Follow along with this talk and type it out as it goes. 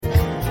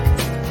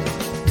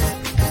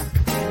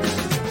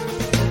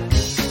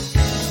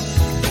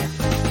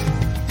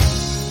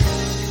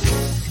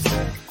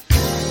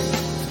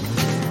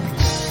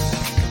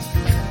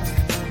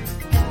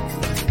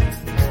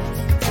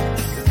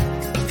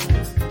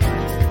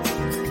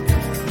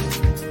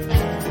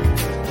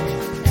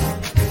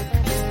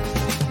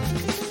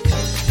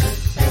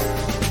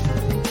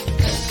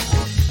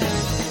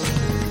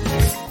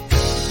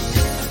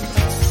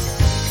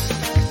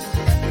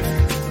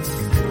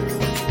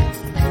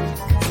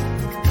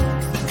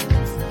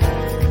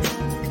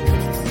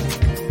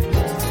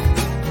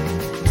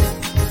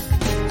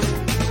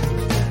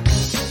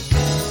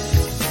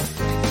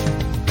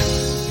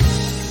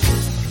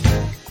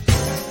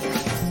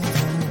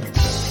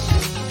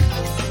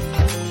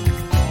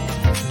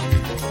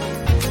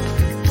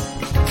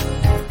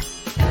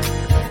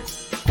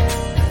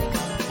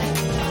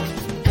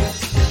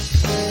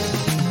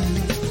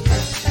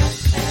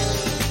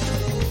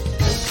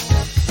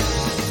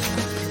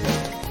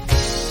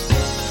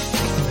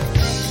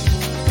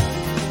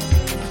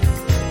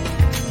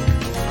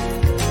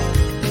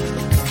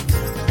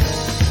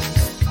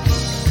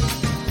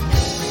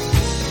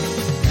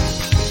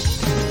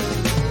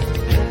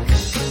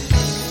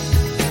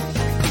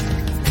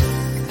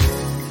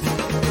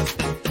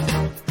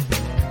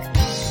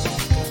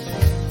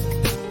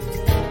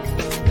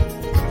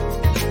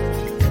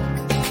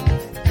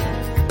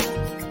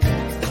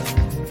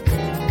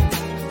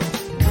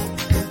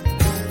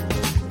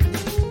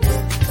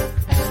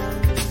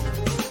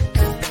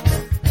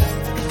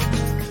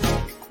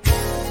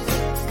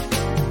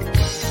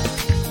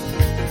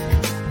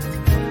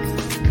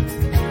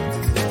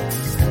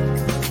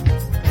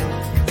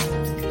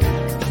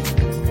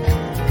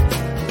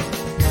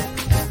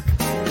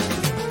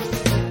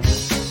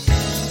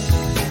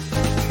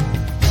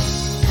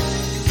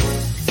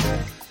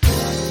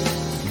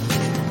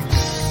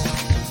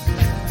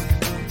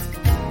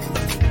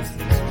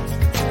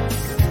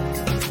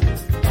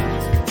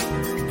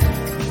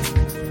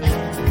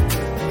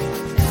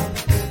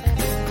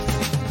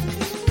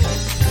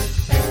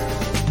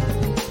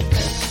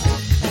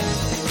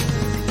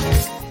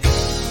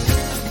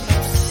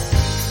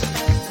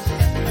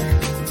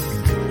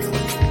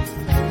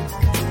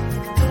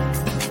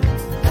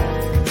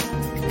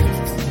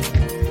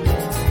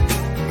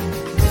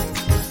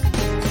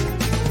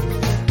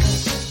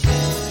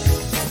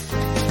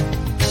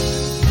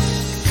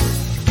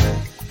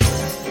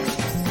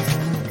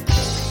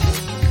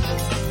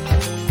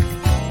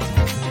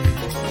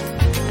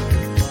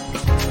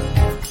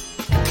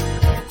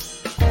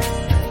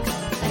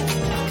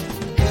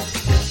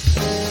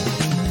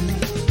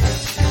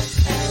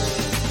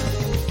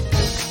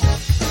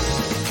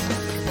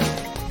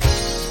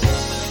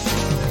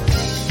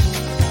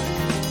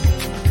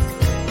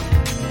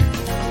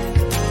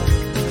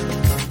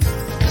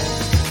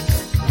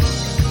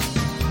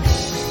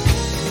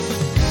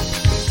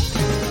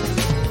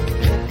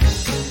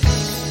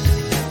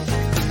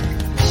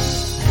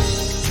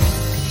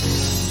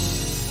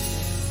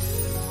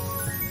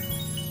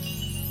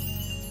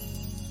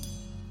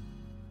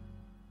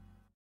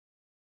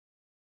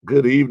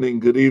Good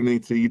evening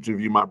to each of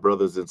you, my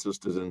brothers and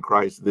sisters in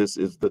Christ. This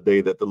is the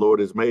day that the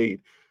Lord has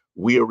made.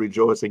 We are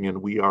rejoicing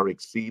and we are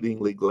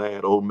exceedingly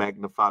glad. Oh,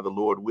 magnify the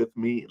Lord with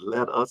me.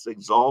 Let us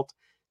exalt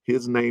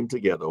his name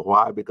together.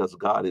 Why? Because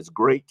God is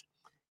great.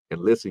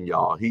 And listen,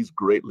 y'all, he's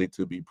greatly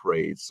to be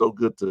praised. So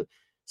good to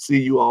see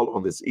you all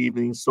on this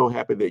evening. So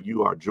happy that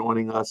you are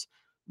joining us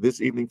this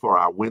evening for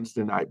our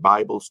Wednesday night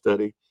Bible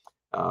study.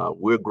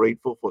 We're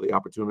grateful for the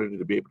opportunity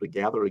to be able to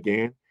gather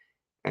again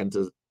and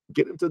to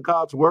get into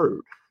God's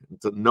word,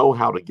 to know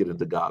how to get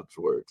into God's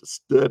word, to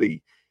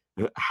study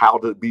how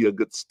to be a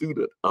good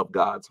student of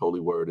God's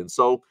holy word. And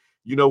so,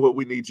 you know what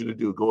we need you to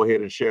do. Go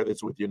ahead and share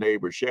this with your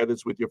neighbors, share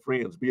this with your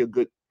friends, be a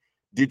good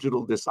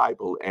digital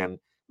disciple, and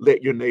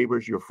let your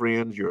neighbors, your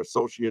friends, your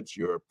associates,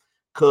 your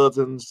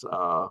cousins,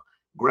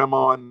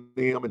 grandma and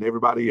them, and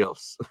everybody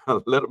else,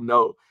 let them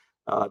know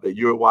that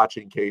you're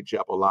watching Cade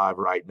Chapel Live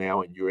right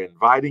now and you're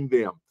inviting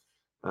them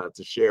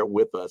to share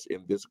with us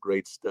in this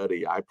great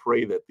study. I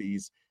pray that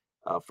these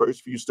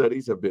first few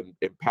studies have been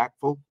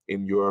impactful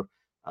in your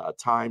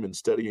time in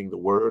studying the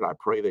Word. I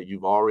pray that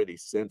you've already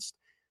sensed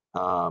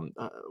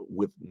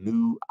with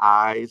new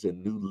eyes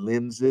and new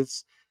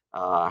lenses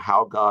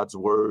how God's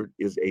Word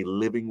is a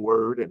living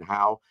Word and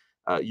how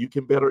you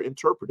can better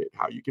interpret it,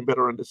 how you can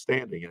better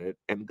understand it.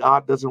 And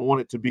God doesn't want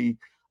it to be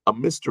a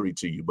mystery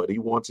to you, but He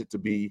wants it to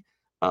be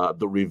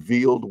the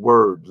revealed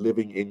word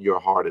living in your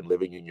heart and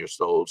living in your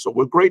soul. So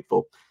we're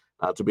grateful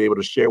to be able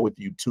to share with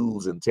you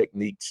tools and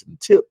techniques and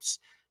tips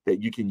that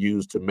you can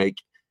use to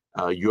make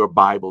your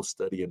Bible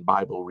study and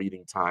Bible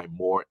reading time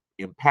more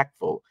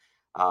impactful.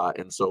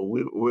 And so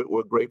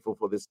we're grateful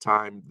for this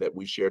time that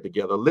we share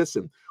together.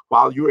 Listen,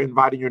 while you're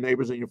inviting your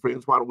neighbors and your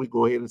friends, why don't we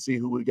go ahead and see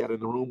who we got in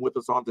the room with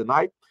us on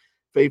tonight?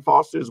 Faye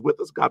Foster is with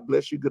us. God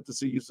bless you. Good to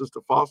see you, Sister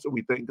Foster.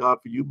 We thank God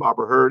for you.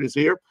 Barbara Hurd is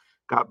here.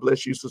 God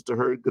bless you, Sister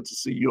Hurd. Good to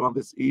see you on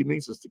this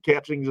evening. Sister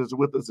Catchings is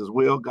with us as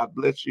well. God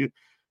bless you,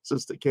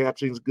 Sister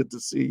Catchings. Good to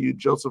see you.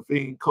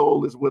 Josephine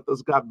Cole is with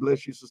us. God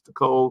bless you, Sister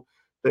Cole.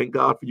 Thank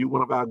God for you,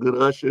 one of our good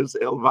ushers.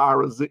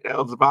 Elvira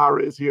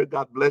is here.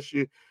 God bless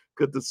you.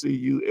 Good to see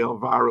you,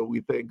 Elvira.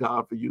 We thank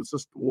God for you,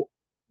 Sister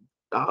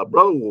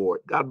Brother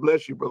Ward. God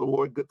bless you, Brother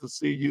Ward. Good to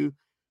see you.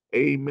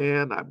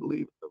 Amen. I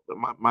believe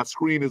my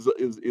screen is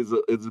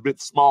a bit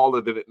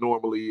smaller than it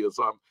normally is.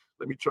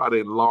 Let me try to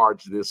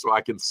enlarge this so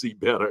I can see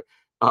better.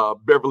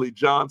 Beverly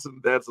Johnson,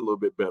 that's a little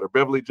bit better.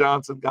 Beverly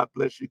Johnson, God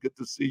bless you. Good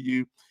to see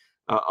you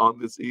on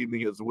this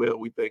evening as well.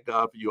 We thank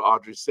God for you.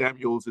 Audrey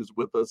Samuels is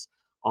with us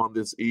on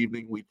this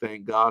evening. We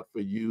thank God for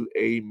you.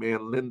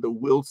 Amen. Linda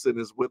Wilson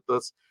is with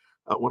us,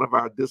 one of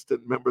our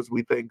distant members.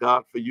 We thank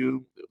God for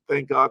you.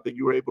 Thank God that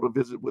you were able to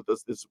visit with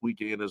us this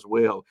weekend as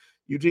well.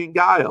 Eugene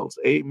Giles,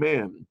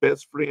 amen.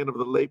 Best friend of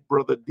the late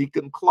brother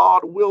Deacon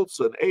Claude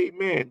Wilson,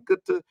 amen.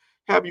 Good to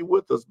have you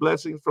with us.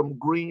 Blessings from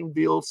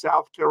Greenville,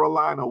 South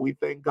Carolina. We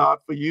thank God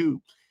for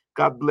you.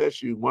 God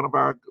bless you. One of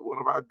our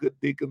good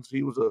deacons.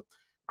 He was a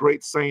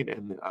great saint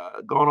and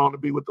gone on to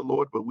be with the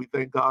Lord. But we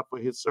thank God for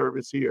his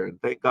service here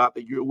and thank God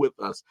that you're with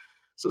us.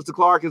 Sister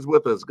Clark is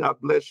with us. God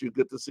bless you.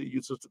 Good to see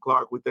you, Sister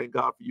Clark. We thank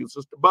God for you.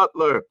 Sister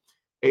Butler,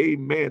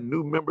 amen.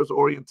 New members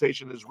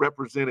orientation is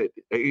represented.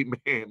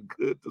 Amen.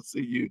 Good to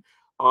see you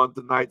on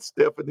tonight.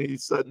 Stephanie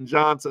Sutton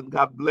Johnson,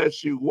 God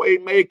bless you.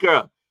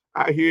 Waymaker,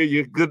 I hear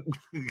you. Good,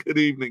 good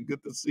evening.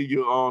 Good to see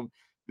you on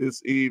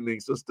this evening.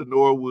 Sister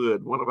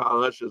Norwood, one of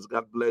our ushers,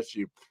 God bless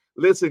you.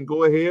 Listen,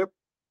 go ahead.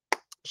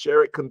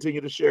 Share it,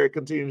 continue to share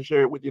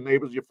it with your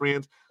neighbors, your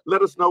friends.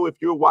 Let us know if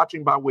you're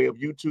watching by way of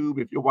YouTube,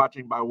 if you're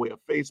watching by way of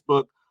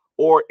Facebook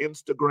or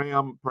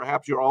Instagram.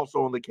 Perhaps you're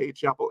also on the K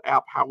Chapel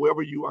app.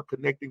 However, you are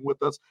connecting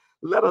with us,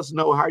 let us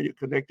know how you're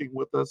connecting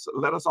with us.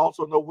 Let us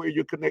also know where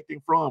you're connecting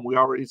from. We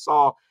already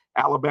saw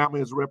Alabama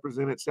is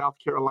represented, South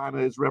Carolina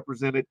is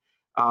represented.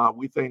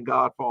 We thank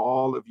God for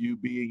all of you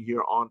being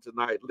here on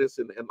tonight.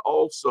 Listen, and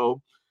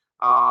also,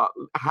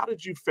 how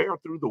did you fare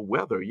through the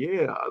weather?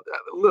 Yeah,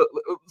 look,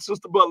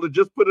 Sister Butler,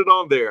 just put it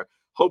on there.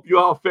 Hope you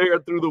all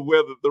fared through the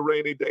weather, the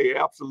rainy day.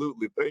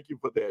 Absolutely. Thank you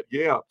for that.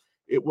 Yeah,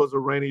 it was a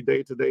rainy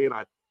day today, and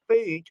I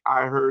think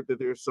I heard that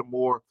there's some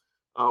more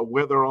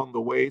weather on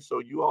the way. So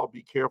you all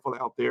be careful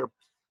out there.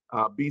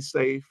 Be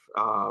safe.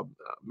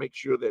 Make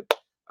sure that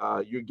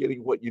you're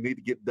getting what you need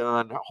to get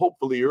done,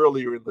 hopefully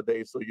earlier in the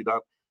day so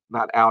you're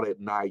not out at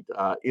night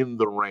in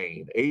the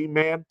rain.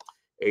 Amen.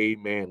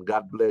 Amen.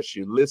 God bless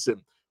you.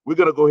 Listen, we're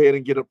going to go ahead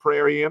and get a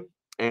prayer in,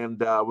 and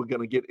we're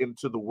going to get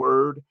into the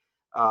word.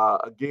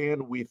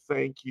 Again, we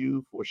thank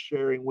you for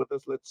sharing with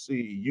us. Let's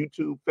see,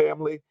 YouTube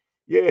family.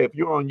 Yeah, if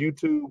you're on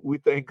YouTube, we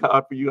thank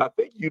God for you. I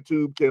think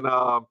YouTube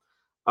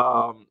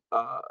um,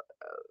 uh,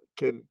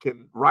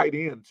 can write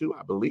in too.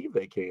 I believe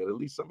they can. At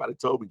least somebody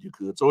told me you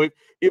could. So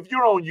if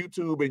you're on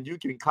YouTube and you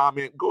can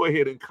comment, go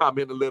ahead and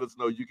comment and let us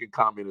know you can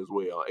comment as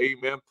well.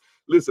 Amen.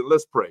 Listen,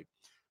 let's pray.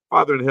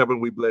 Father in heaven,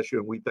 we bless you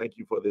and we thank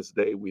you for this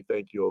day. We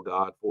thank you, oh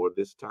God, for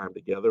this time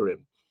together. And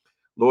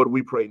Lord,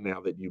 we pray now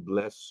that you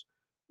bless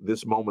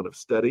this moment of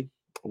study.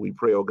 We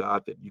pray, oh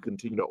God, that you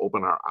continue to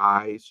open our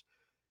eyes,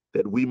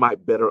 that we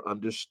might better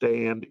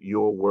understand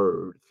your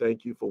word.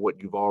 Thank you for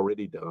what you've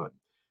already done.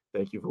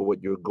 Thank you for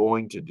what you're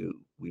going to do.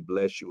 We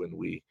bless you and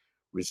we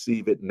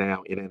receive it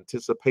now in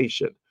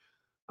anticipation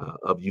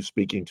of you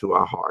speaking to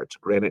our hearts.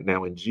 Grant it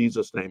now in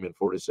Jesus' name, and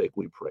for his sake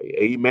we pray.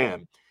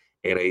 Amen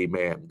and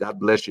amen. God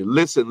bless you.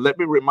 Listen, let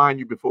me remind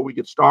you before we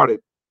get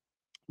started,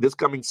 this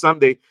coming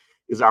Sunday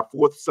is our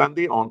fourth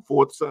Sunday. On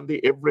fourth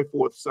Sunday, every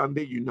fourth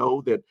Sunday, you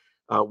know that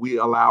we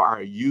allow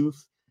our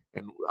youth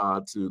and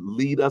to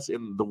lead us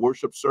in the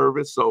worship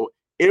service. So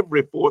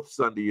every fourth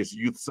Sunday is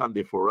Youth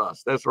Sunday for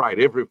us. That's right,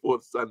 every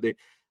fourth Sunday.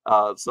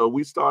 So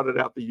we started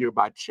out the year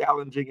by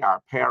challenging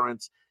our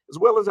parents as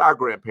well as our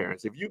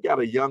grandparents. If you got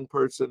a young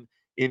person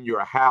in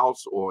your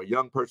house or a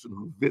young person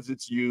who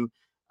visits you,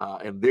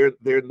 and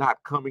they're not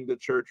coming to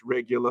church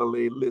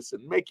regularly,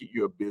 listen, make it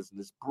your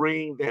business.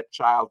 Bring that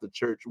child to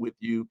church with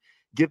you.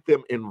 Get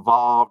them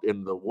involved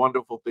in the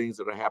wonderful things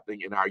that are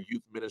happening in our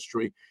youth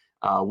ministry.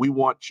 We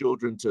want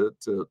children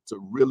to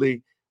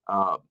really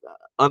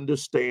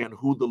understand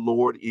who the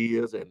Lord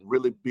is and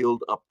really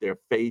build up their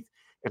faith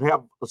and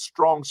have a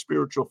strong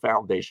spiritual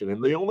foundation.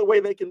 And the only way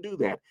they can do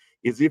that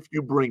is if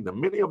you bring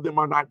them. Many of them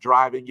are not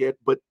driving yet,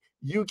 but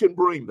you can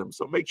bring them.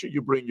 So make sure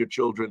you bring your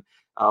children.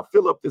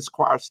 Fill up this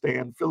choir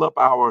stand. Fill up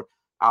our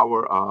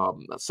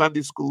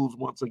Sunday schools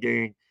once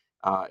again.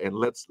 And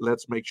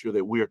let's make sure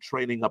that we are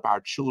training up our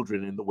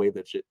children in the way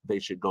that they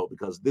should go,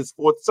 because this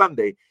fourth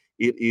Sunday,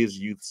 it is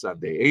Youth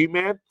Sunday.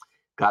 Amen.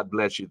 God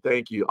bless you.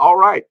 Thank you. All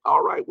right.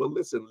 All right. Well,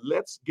 listen,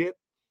 let's get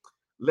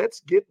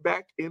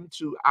back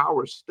into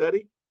our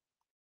study.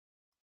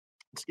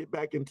 Let's get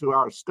back into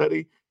our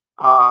study.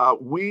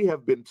 We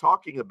have been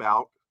talking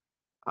about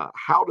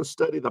how to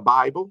study the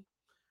Bible.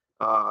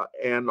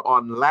 And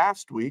on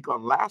last week,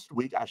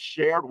 I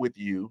shared with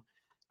you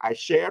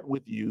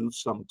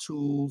some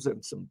tools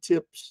and some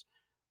tips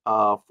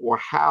for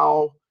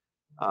how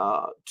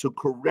to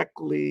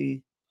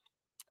correctly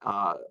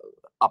uh,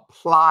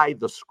 apply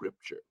the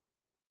scripture,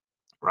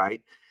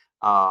 right?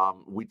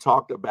 We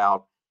talked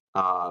about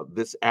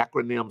this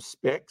acronym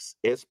SPECS,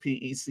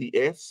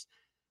 SPECS.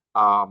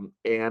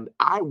 And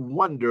I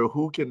wonder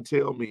who can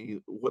tell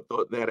me what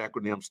that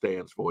acronym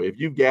stands for. If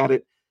you've got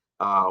it,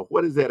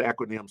 what does that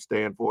acronym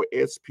stand for?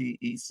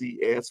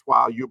 SPECS.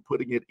 While you're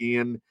putting it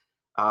in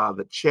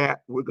the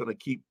chat, we're going to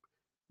keep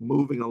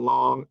moving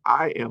along.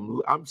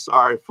 I'm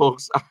sorry,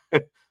 folks.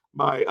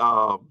 My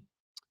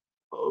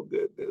oh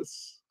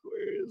goodness,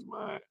 where is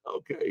my?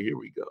 Okay, here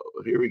we go.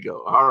 Here we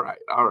go. All right,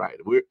 all right.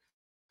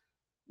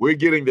 We're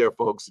getting there,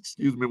 folks.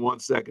 Excuse me one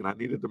second. I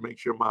needed to make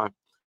sure my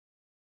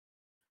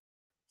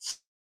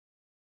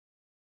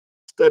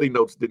study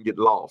notes didn't get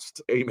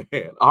lost.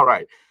 Amen. All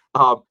right.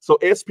 So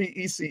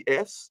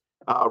SPECS.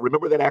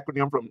 Remember that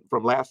acronym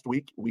from last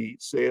week? We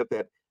said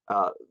that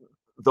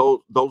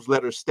those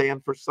letters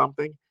stand for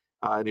something.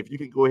 And if you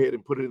can go ahead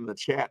and put it in the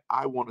chat,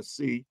 I want to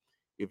see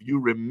if you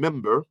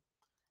remember,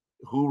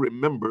 who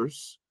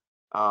remembers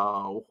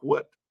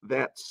what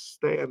that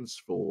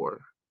stands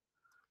for.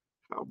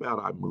 How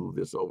about I move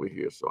this over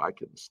here so I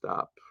can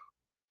stop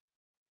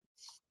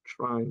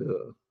trying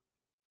to.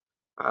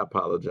 I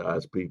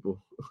apologize, people.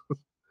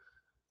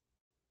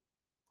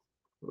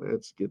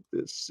 Let's get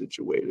this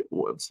situated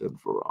once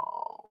and for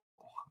all.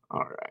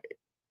 All right.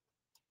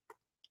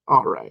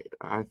 All right.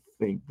 I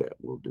think that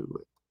will do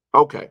it.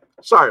 Okay.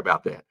 Sorry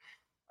about that.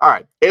 All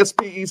right.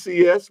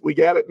 SPECS. We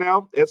got it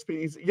now.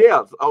 SPECS.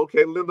 Yes.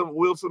 Okay. Linda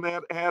Wilson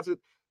has it.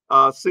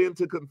 Sin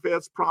to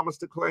confess, promise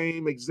to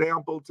claim,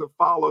 example to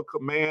follow,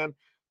 command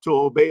to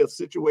obey, a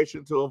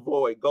situation to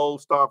avoid.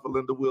 Gold star for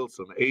Linda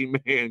Wilson.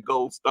 Amen.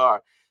 Gold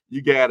star.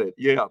 You got it.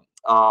 Yeah.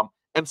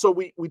 And so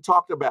we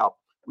talked about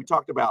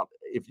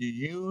if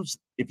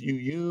you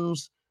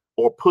use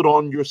or put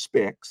on your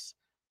specs,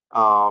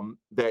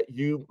 that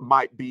you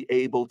might be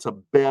able to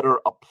better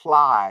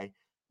apply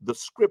the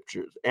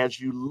scriptures as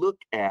you look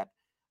at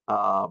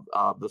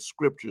the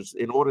scriptures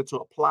in order to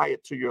apply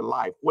it to your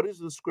life. What is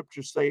the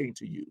scripture saying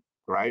to you,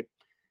 right?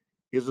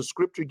 Is the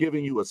scripture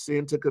giving you a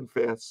sin to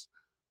confess,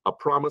 a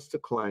promise to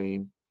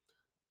claim,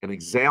 an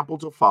example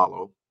to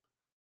follow,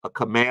 a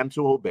command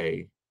to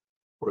obey,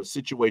 or a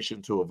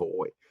situation to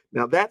avoid?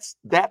 Now that's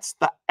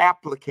the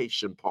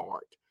application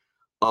part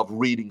of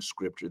reading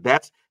scripture.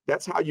 That's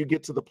how you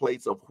get to the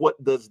place of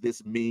what does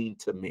this mean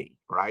to me,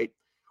 right?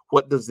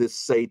 What does this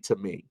say to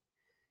me?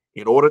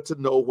 In order to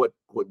know what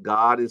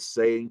God is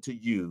saying to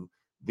you,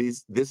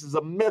 this is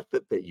a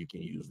method that you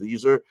can use.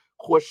 These are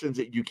questions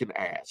that you can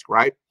ask,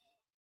 right?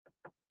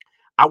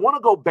 I want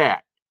to go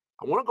back.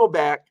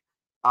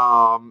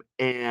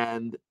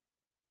 And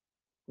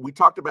we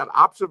talked about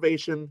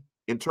observation,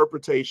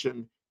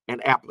 interpretation,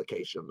 and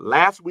application.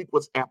 Last week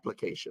was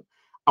application.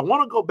 I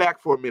want to go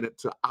back for a minute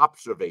to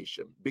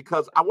observation,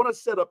 because I want to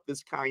set up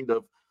this kind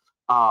of,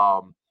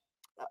 I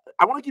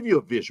want to give you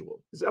a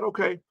visual. Is that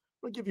okay? I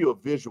want to give you a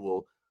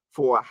visual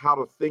for how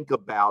to think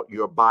about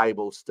your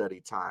Bible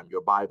study time,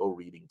 your Bible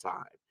reading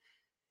time.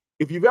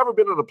 If you've ever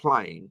been on a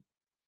plane,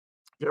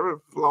 if you've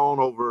ever flown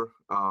over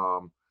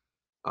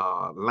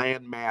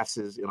land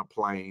masses in a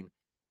plane,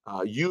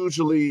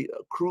 usually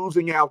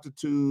cruising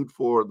altitude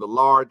for the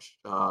large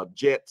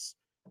jets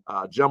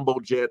jumbo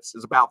jets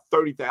is about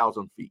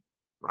 30,000 feet,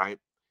 right?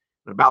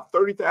 And about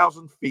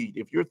 30,000 feet,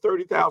 if you're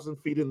 30,000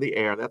 feet in the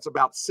air, that's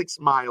about 6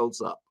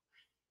 miles up.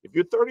 If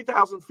you're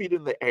 30,000 feet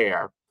in the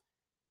air,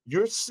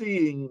 you're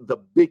seeing the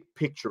big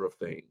picture of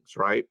things,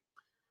 right?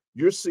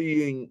 You're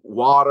seeing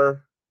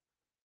water,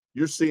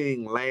 you're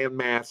seeing land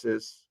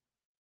masses,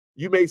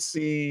 you may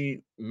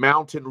see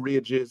mountain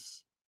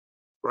ridges,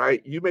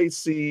 right? You may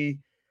see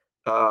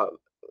uh,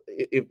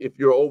 if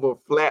you're over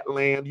flat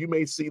land, you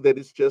may see that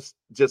it's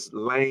just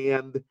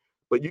land,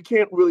 but you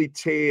can't really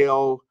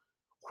tell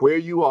where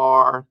you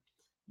are.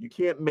 You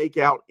can't make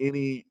out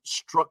any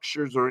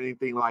structures or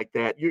anything like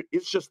that.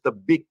 It's just the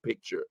big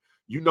picture.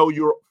 You know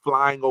you're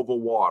flying over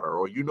water,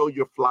 or you know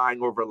you're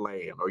flying over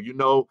land, or you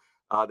know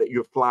that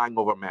you're flying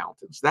over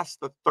mountains. That's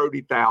the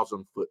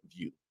 30,000-foot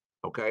view.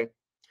 Okay.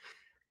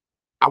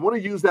 I want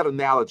to use that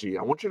analogy.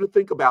 I want you to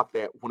think about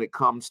that when it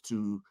comes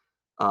to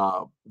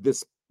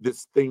this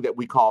thing that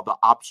we call the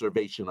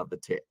observation of the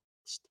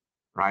text,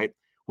 right?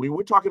 When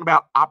we're talking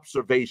about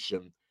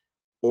observation,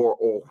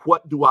 or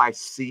what do I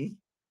see,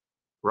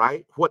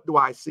 right? What do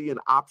I see in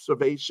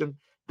observation?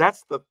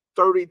 That's the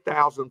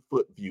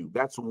 30,000-foot view.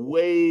 That's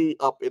way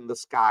up in the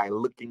sky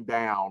looking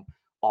down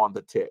on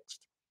the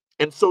text.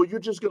 And so you're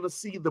just going to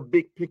see the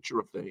big picture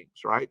of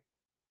things, right?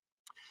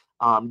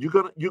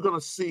 You're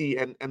gonna see,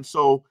 and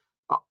so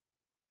uh,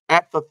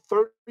 at the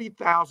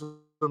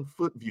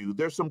 30,000-foot view,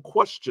 there's some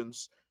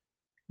questions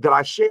that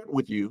I shared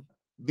with you.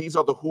 These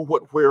are the who,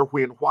 what, where,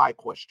 when, why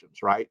questions,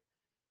 right?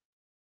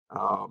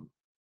 Um,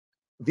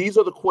 these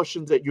are the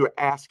questions that you're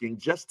asking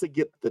just to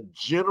get the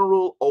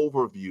general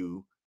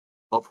overview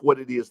of what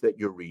it is that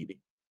you're reading.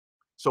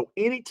 So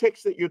any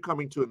text that you're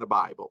coming to in the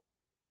Bible,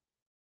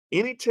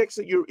 any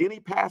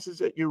passage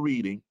that you're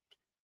reading,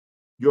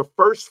 your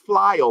first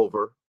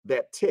flyover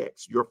that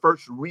text, your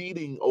first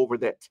reading over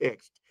that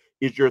text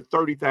is your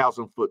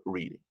 30,000-foot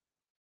reading,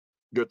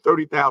 your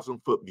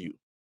 30,000-foot view.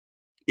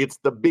 It's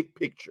the big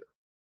picture,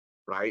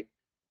 right?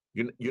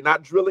 You're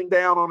not drilling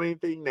down on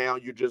anything now.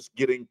 You're just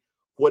getting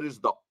what is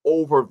the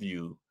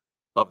overview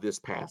of this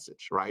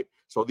passage, right?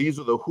 So these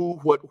are the who,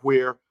 what,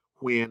 where,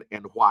 when,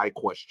 and why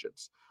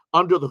questions.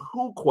 Under the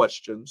who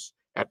questions,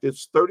 at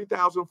this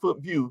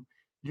 30,000-foot view,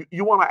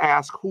 you want to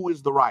ask, who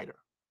is the writer?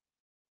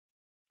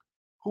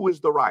 Who is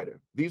the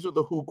writer? These are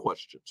the who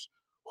questions.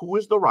 Who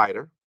is the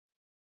writer?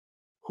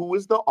 Who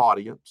is the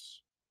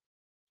audience?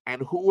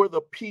 And who are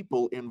the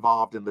people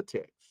involved in the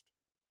text?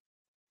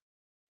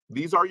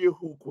 These are your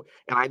who.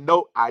 And I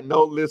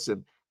know,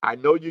 listen, I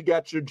know you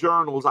got your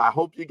journals. I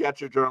hope you got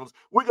your journals.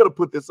 We're going to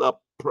put this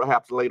up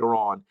perhaps later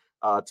on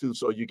too,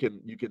 so you can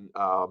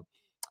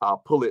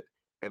pull it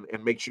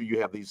and make sure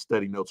you have these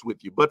study notes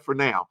with you. But for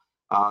now,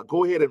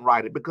 go ahead and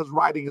write it, because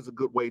writing is a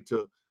good way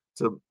to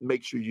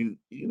make sure you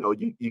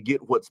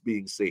get what's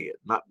being said,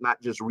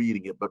 not just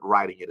reading it, but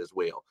writing it as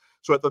well.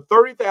 So at the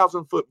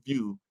 30,000-foot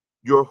view,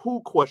 your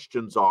who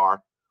questions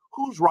are: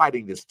 who's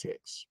writing this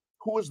text?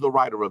 Who is the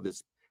writer of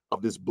this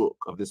book,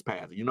 of this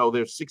passage?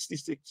 There's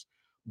 66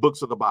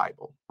 books of the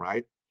Bible,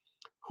 right?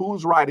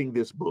 Who's writing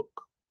this book?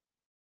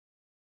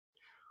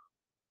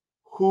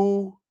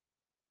 Who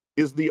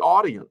is the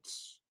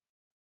audience?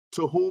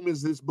 To whom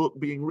is this book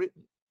being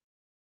written,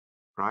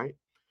 right?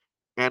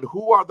 And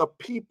who are the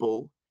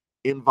people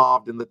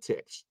involved in the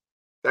text?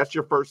 That's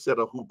your first set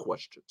of who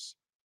questions.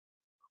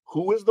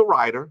 Who is the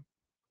writer?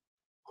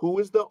 Who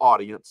is the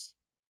audience?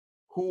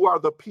 Who are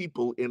the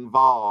people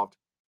involved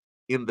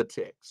in the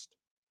text?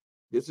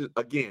 This is,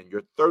 again,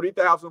 your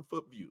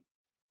 30,000-foot view,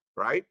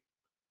 right?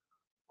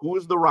 Who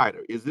is the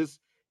writer? Is this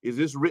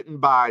written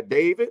by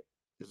David?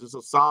 Is this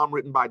a psalm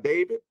written by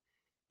David?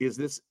 Is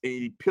this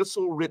an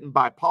epistle written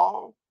by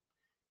Paul?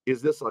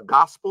 Is this a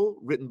gospel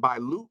written by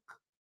Luke?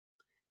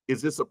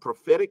 Is this a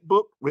prophetic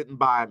book written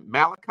by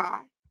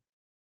Malachi?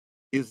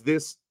 Is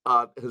this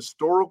a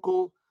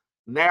historical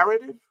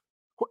narrative?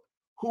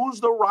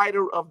 Who's the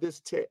writer of this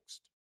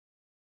text?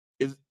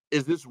 Is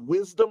this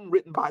wisdom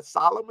written by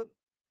Solomon?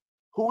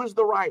 Who is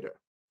the writer?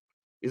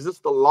 Is this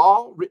the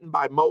law written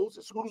by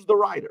Moses? Who's the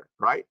writer,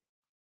 right?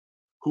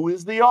 Who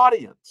is the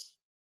audience?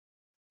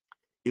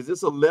 Is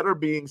this a letter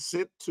being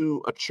sent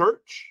to a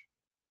church?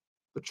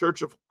 The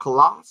church of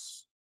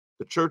Colossus?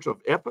 The church of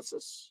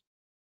Ephesus?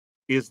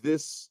 Is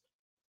this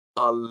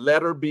a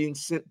letter being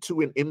sent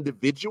to an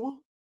individual?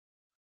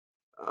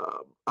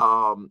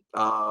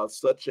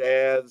 Such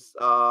as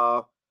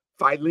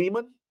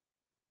Philemon?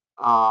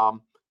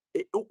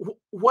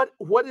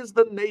 What is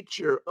the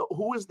nature?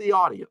 Who is the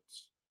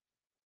audience?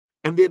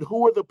 And then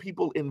who are the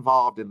people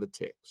involved in the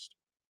text,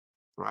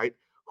 right?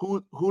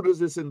 Who does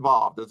this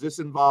involve? Does this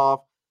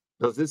involve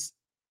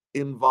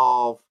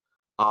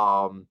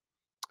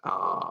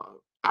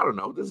I don't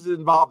know, does it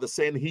involve the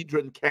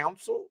Sanhedrin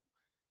Council?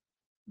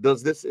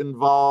 Does this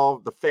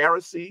involve the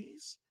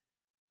Pharisees?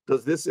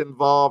 Does this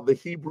involve the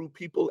Hebrew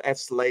people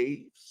as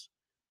slaves?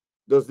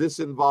 Does this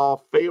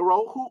involve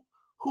Pharaoh?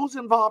 Who's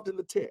involved in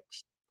the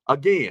text?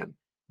 Again,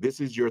 this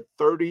is your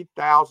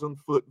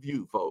 30,000-foot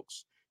view,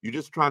 folks. You're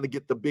just trying to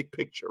get the big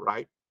picture,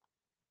 right?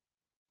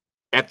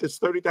 At this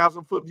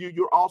 30,000 foot view,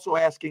 you're also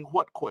asking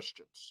what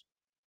questions?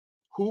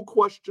 Who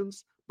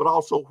questions, but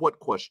also what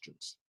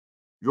questions?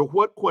 Your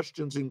what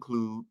questions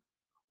include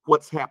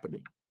what's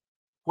happening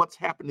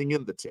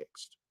in the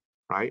text,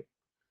 right?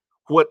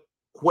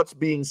 What's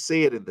being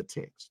said in the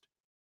text.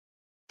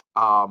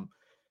 Um,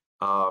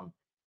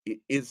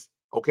 is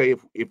okay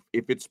if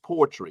it's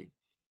poetry,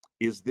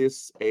 is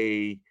this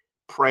a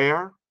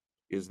prayer?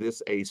 Is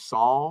this a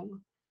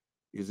song?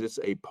 Is this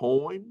a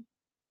poem?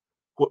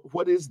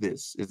 What is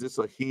this? Is this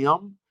a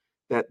hymn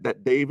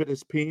that David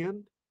has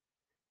penned?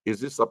 Is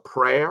this a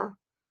prayer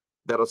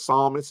that a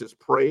psalmist is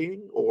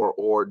praying,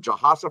 or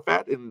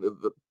Jehoshaphat in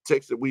the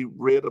text that we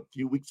read a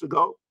few weeks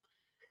ago?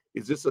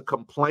 Is this a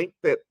complaint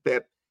that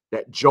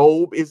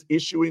Job is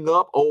issuing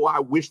up? Oh, I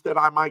wish that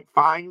I might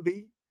find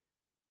thee.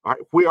 All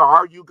right, where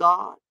are you,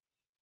 God?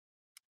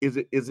 Is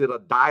it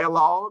a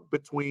dialogue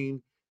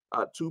between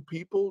two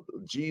people,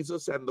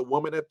 Jesus and the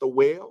woman at the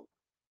well?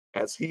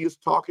 As he is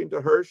talking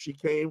to her, she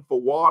came for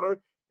water,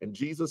 and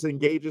Jesus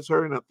engages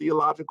her in a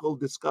theological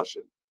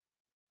discussion.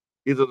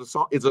 Is it a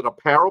song? Is it a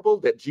parable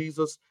that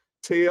Jesus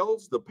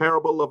tells? The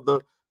parable of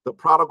the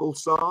prodigal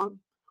son?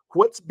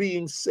 What's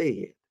being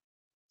said,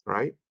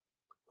 right?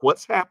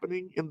 What's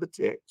happening in the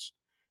text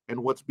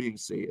and what's being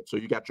said. So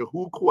you got your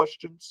who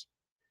questions,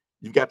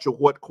 you got your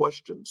what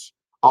questions.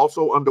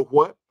 Also under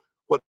what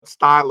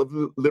style of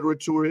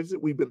literature is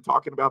it? We've been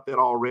talking about that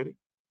already,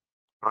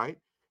 right?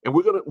 And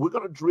we're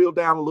gonna drill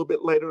down a little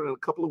bit later in a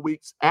couple of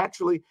weeks,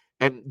 actually.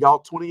 And y'all,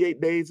 28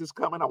 days is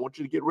coming. I want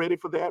you to get ready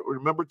for that.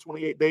 Remember,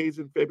 28 days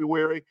in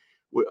February.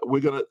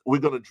 We're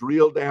gonna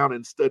drill down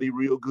and study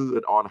real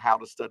good on how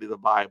to study the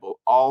Bible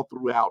all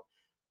throughout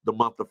the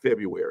month of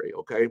February.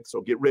 Okay, so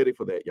get ready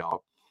for that,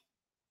 y'all.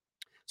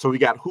 So we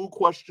got who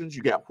questions,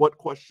 you got what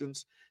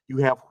questions, you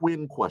have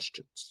when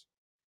questions.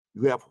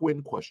 You have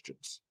when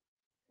questions.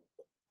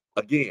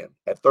 Again,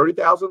 at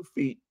 30,000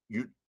 feet,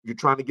 you're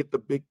trying to get the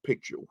big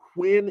picture.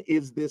 When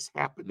is this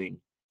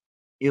happening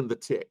in the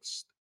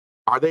text?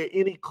 Are there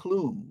any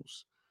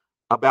clues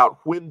about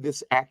when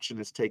this action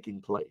is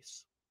taking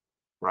place?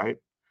 Right?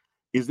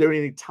 Is there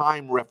any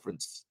time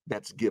reference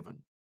that's given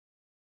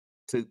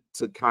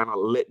to kind of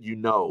let you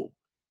know,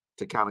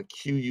 to kind of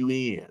cue you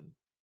in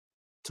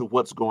to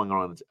what's going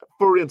on?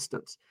 For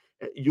instance,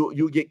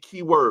 you'll get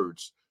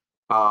keywords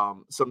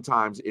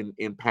sometimes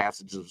in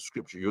passages of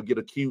scripture. You'll get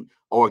a key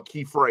or a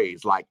key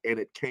phrase like "and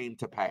it came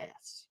to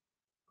pass,"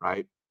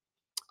 right?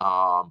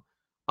 Um,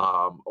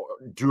 or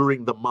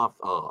during the month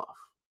of,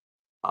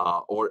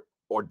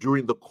 or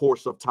during the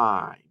course of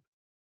time,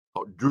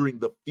 or during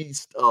the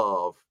feast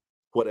of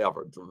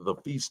whatever, the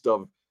feast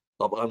of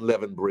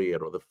unleavened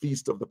bread, or the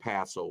feast of the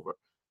Passover.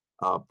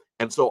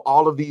 And so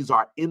all of these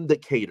are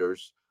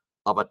indicators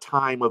of a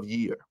time of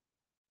year.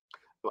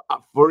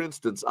 For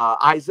instance,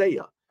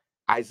 Isaiah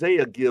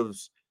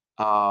gives,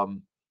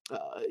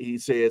 he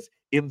says,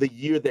 in the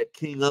year that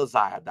King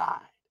Uzziah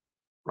died,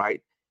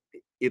 right?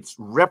 It's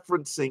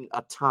referencing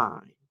a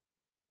time.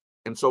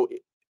 And so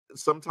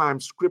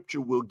sometimes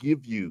scripture will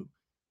give you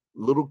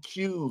little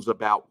cues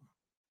about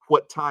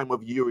what time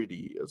of year it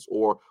is,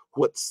 or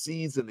what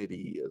season it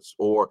is,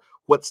 or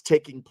what's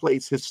taking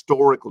place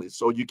historically,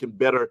 so you can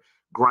better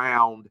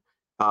ground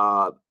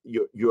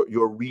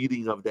your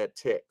reading of that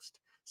text.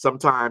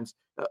 Sometimes,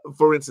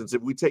 for instance,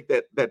 if we take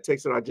that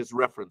text that I just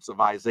referenced of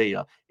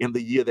Isaiah, in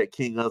the year that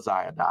King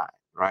Uzziah died,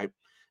 right?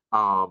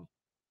 Um,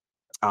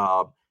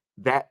 uh,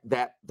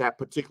 that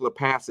particular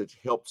passage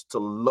helps to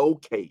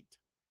locate,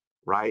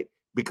 right?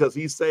 Because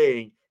he's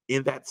saying,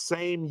 in that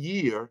same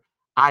year,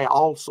 I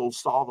also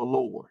saw the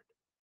Lord,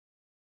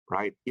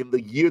 right? In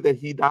the year that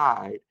he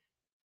died,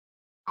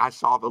 I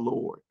saw the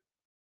Lord.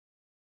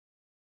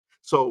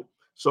 So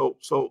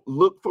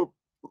look for,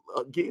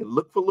 again,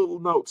 look for little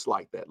notes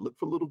like that. Look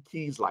for little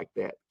keys like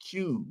that,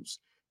 cues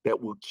that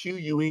will cue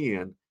you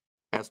in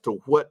as to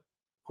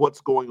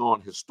what's going on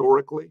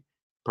historically,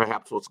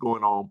 perhaps what's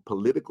going on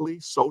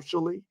politically,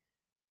 socially,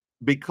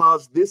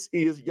 because this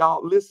is,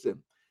 y'all,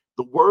 listen,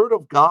 the word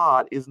of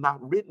God is not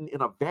written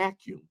in a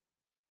vacuum.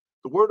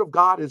 The word of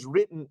God is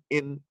written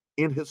in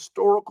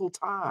historical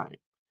time.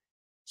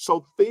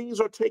 So things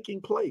are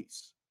taking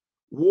place.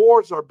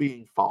 Wars are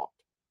being fought.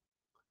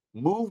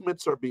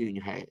 Movements are being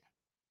had.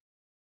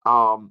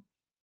 Um,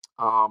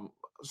 um,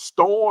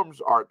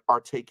 Storms are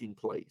taking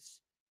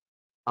place.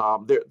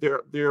 There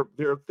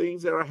are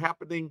things that are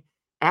happening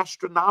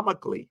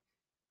astronomically,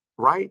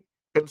 right?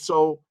 And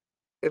so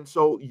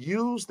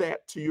use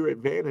that to your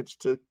advantage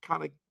to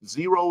kind of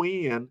zero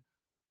in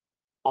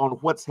on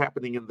what's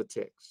happening in the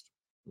text.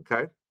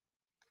 Okay.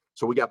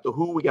 So we got the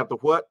who, we got the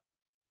what,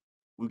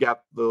 we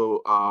got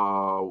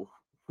the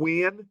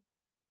when.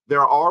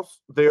 There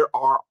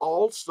are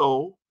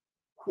also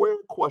where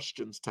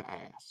questions to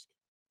ask.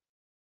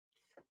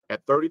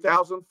 At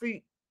 30,000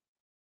 feet,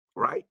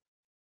 right?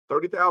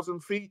 30,000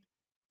 feet.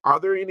 Are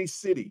there any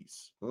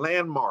cities,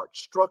 landmarks,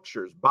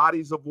 structures,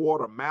 bodies of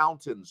water,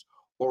 mountains,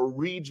 or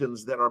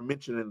regions that are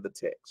mentioned in the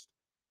text?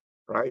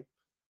 Right.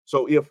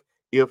 So if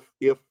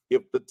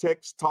the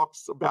text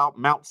talks about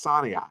Mount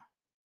Sinai,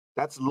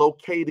 that's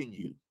locating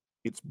you.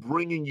 It's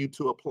bringing you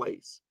to a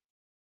place.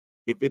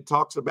 If it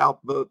talks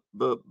about the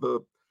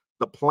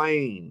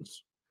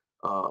plains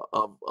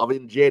of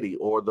Engedi,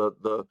 or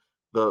the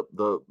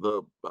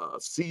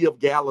Sea of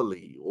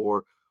Galilee,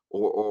 or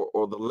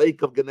the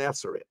Lake of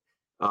Gennesaret,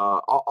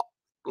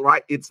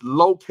 right? It's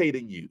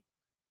locating you.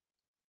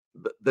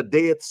 The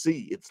Dead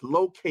Sea, it's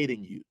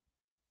locating you.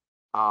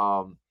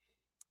 Um,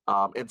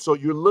 and so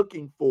you're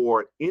looking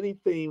for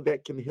anything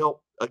that can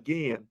help,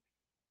 again,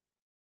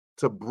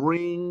 to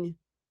bring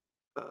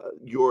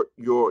your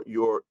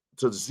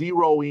to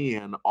zero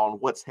in on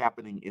what's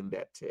happening in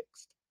that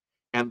text.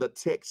 And the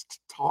text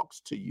talks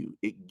to you.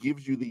 It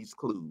gives you these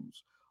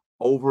clues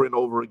over and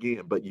over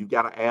again, but you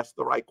got to ask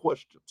the right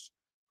questions.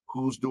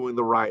 Who's doing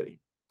the writing?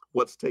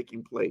 What's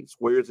taking place?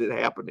 Where is it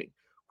happening?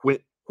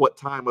 What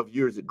time of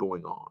year is it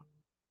going on?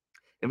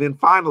 And then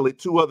finally,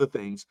 two other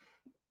things.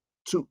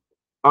 To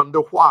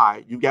Under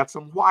why, you got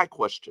some why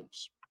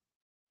questions.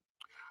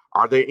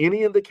 Are there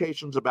any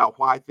indications about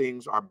why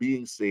things are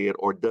being said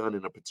or done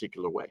in a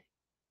particular way?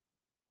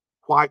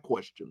 Why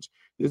questions.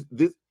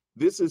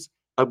 This is,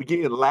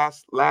 again,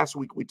 last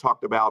week we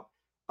talked about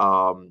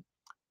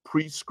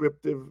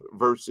prescriptive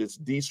versus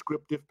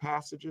descriptive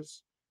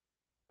passages.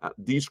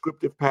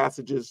 Descriptive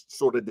passages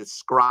sort of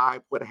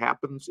describe what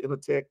happens in a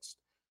text.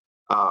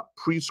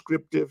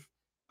 Prescriptive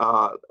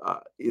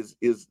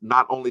is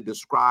not only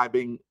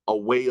describing a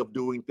way of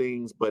doing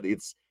things, but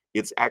it's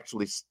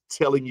actually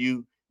telling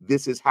you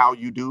this is how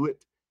you do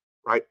it,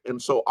 right? And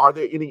so, are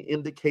there any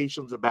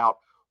indications about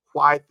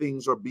why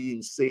things are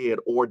being said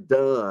or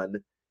done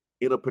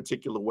in a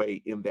particular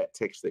way in that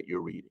text that you're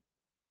reading?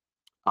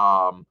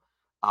 Um,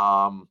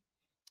 um,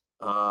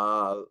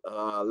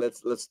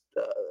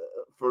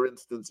 for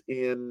instance,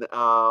 in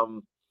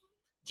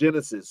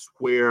Genesis,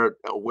 where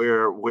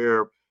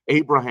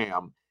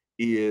Abraham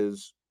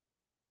is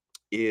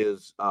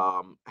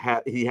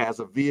he has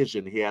a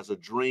vision, he has a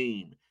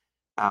dream,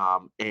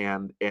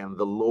 and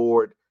the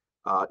Lord,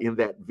 in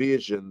that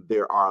vision,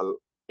 there are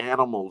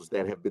animals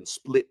that have been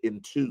split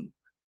in two,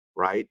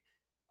 right?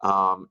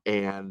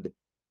 And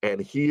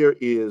here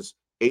is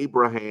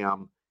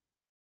Abraham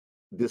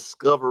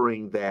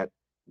discovering that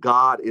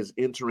God is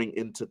entering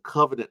into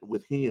covenant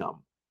with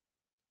him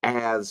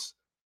as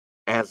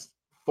as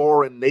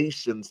foreign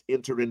nations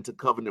enter into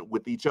covenant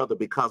with each other,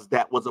 because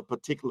that was a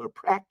particular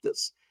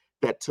practice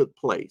that took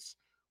place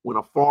when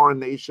a foreign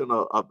nation,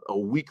 a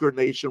weaker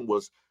nation,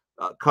 was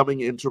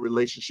coming into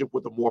relationship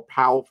with a more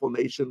powerful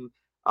nation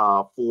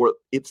for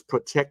its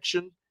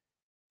protection.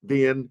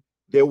 Then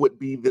there would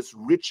be this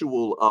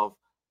ritual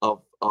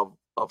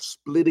of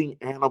splitting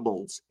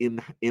animals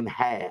in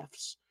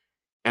halves,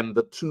 and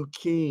the two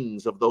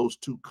kings of those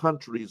two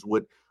countries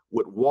would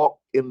walk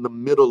in the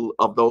middle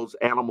of those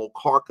animal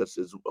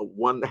carcasses,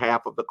 one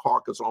half of the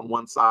carcass on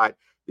one side,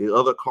 the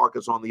other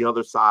carcass on the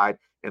other side,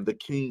 and the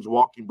kings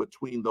walking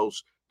between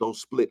those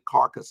split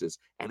carcasses.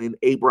 And in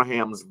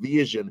Abraham's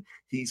vision,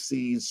 he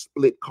sees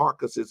split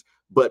carcasses,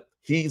 but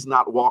he's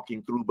not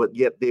walking through, but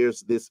yet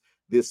there's this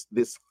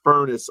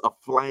furnace of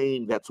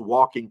flame that's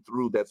walking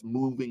through, that's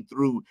moving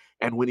through.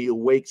 And when he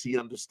awakes, he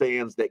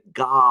understands that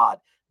God,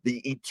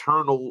 the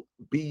eternal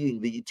being,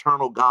 the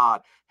eternal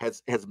God,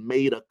 has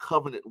made a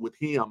covenant with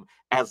him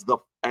as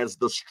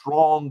the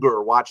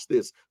stronger, watch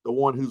this, the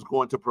one who's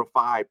going to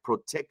provide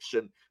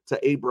protection to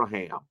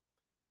Abraham,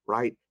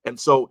 right? And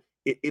so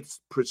it's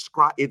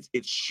prescribed,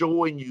 it's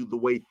showing you the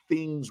way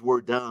things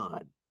were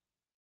done.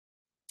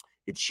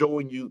 It's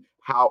showing you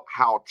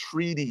how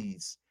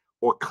treaties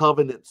or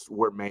covenants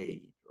were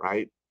made,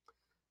 right?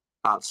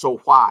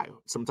 So why?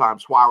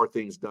 Sometimes why are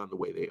things done the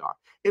way they are?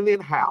 And then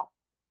how?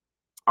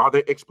 Are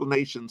there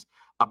explanations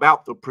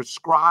about the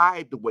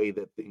prescribed way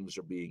that things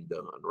are being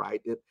done,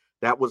 right?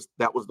 That was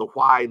the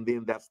why, and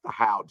then that's the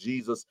how.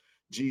 Jesus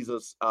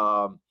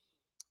um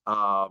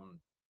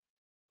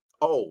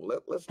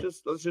let's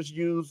just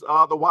use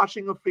the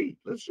washing of feet.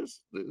 Let's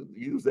just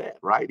use that,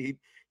 right?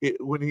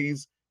 When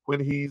he's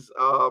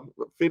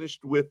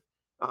finished with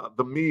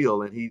the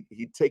meal, and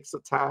he takes a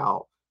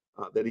towel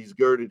that he's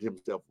girded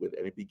himself with,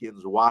 and he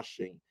begins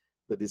washing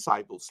the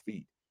disciples'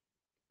 feet.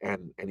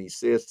 And he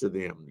says to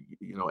them,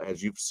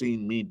 as you've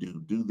seen me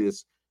do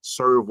this,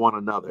 serve one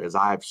another as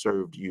I've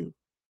served you,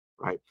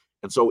 right?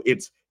 And so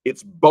it's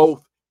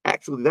both.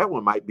 Actually, that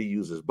one might be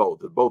used as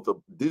both. It's both a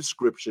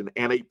description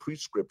and a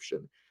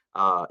prescription.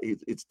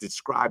 It's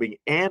describing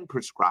and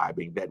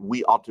prescribing that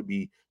we ought to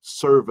be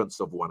servants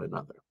of one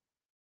another.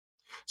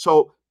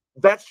 So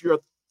that's your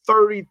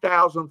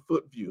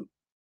 30,000-foot view,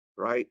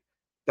 right?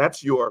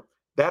 That's your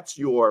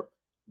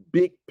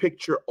big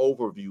picture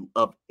overview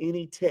of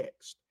any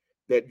text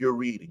that you're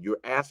reading. You're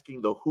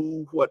asking the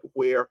who, what,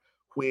 where,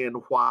 when,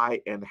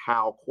 why, and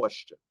how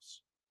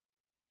questions.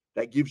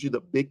 That gives you the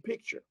big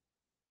picture,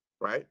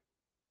 right?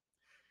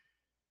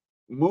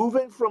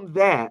 Moving from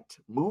that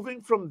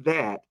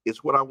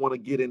is what I want to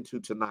get into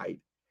tonight.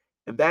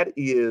 And that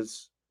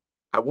is,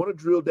 I want to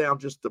drill down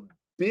just a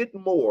bit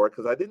more,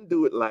 because I didn't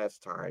do it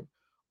last time,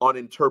 on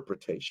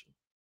interpretation.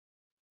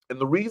 And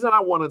the reason I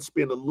want to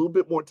spend a little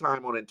bit more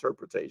time on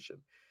interpretation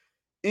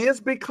is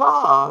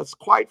because,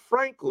 quite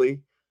frankly,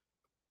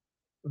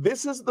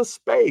 this is the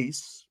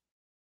space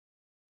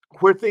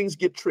where things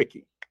get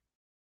tricky.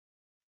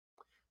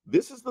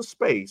 This is the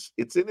space,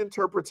 it's in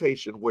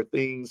interpretation where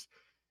things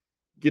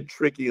get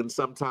tricky and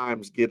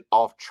sometimes get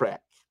off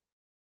track.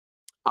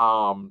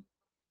 Um,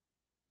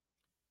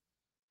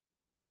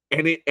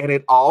 and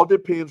it all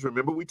depends.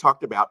 Remember, we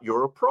talked about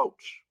your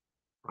approach,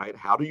 right?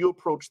 How do you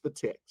approach the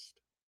text?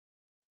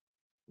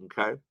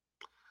 Okay.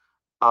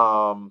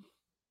 Um,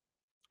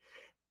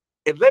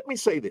 and let me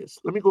say this.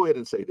 Let me go ahead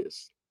and say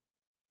this.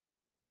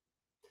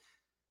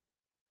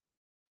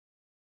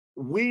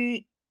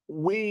 We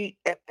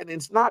and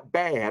it's not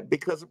bad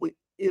because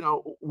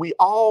we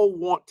all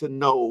want to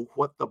know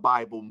what the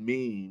Bible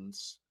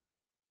means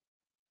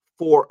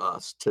for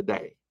us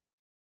today,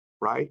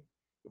 right?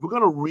 If we're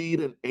going to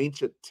read an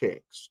ancient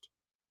text,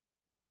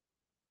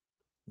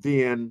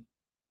 then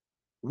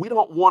we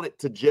don't want it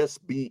to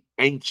just be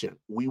ancient.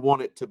 We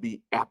want it to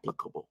be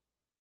applicable,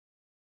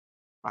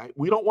 right?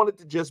 We don't want it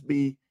to just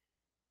be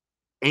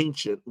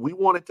ancient. We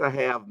want it to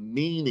have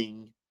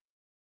meaning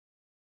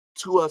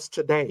to us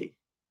today.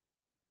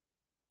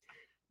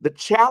 The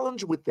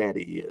challenge with that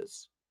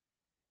is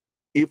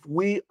if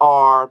we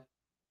are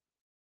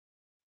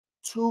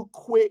too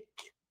quick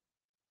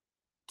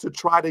to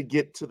try to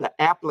get to the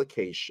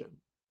application,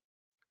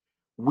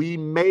 we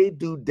may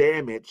do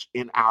damage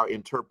in our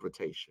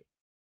interpretation,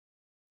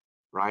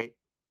 right?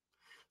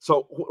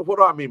 So what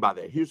do I mean by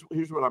that? Here's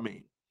what I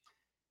mean.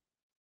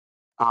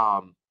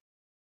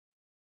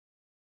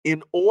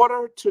 In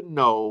order to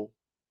know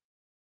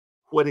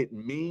what it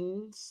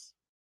means,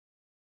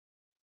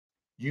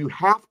 you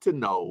have to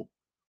know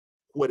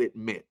what it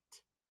meant.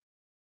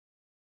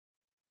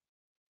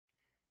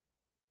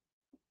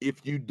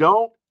 If you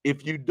don't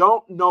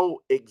know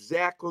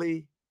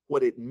exactly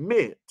what it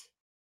meant,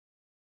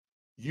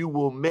 you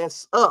will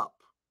mess up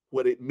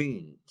what it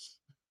means.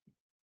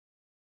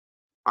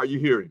 Are you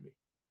hearing me?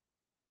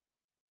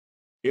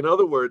 In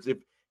other words, if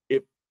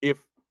if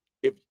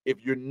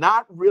if you're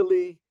not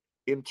really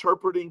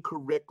interpreting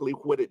correctly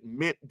what it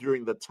meant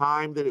during the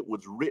time that it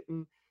was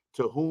written,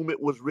 to whom it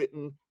was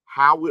written,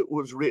 how it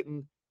was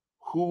written,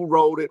 who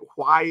wrote it,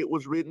 why it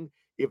was written,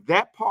 if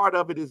that part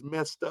of it is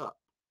messed up,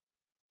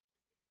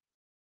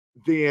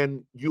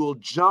 then you'll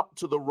jump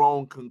to the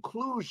wrong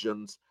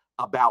conclusions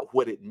about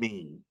what it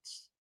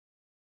means,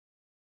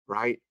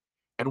 right?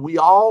 And we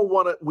all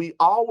want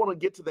to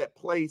get to that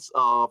place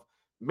of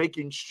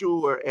making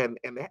sure and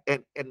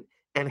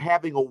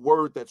having a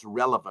word that's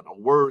relevant, a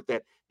word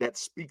that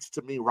speaks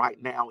to me right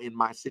now in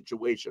my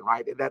situation,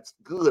 right? And that's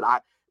good.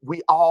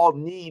 We all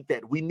need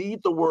that. We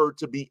need the word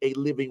to be a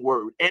living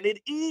word, and it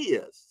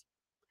is.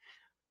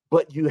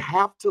 But you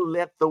have to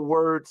let the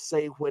word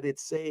say what it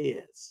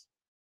says.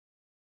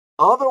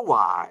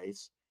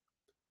 Otherwise,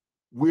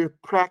 we're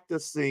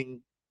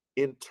practicing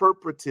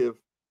interpretive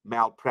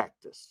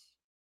malpractice.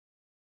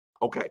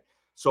 Okay,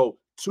 so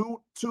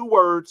two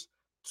words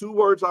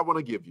I want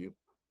to give you.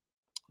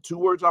 Two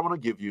words I want to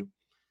give you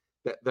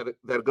that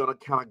are going to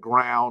kind of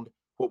ground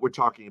what we're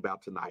talking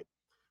about tonight.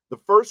 The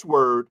first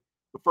word,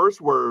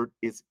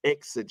 is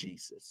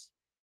exegesis.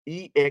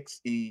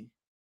 Exegesis.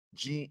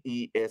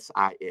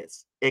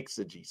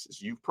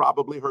 Exegesis. You've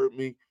probably heard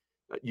me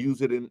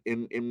use it in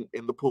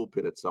the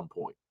pulpit at some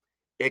point.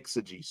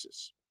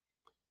 Exegesis.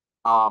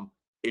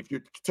 If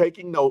you're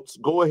taking notes,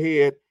 go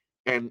ahead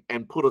and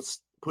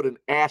put an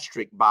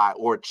asterisk by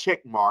or a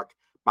check mark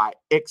by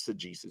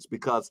exegesis,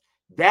 because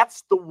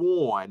that's the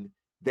one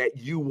that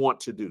you want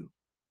to do.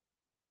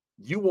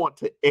 You want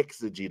to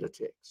exegete a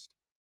text.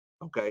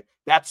 Okay,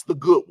 that's the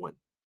good one.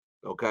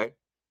 Okay,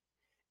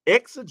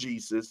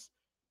 exegesis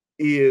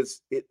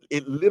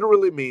it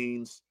literally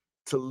means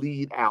to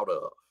lead out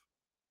of.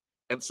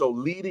 And so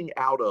leading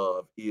out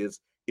of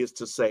is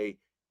to say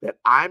that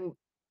I'm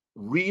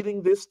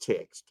reading this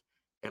text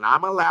and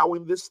I'm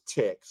allowing this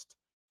text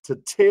to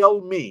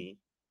tell me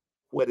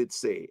what it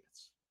says.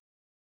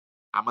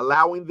 I'm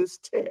allowing this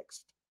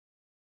text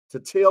to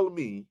tell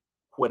me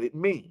what it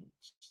means.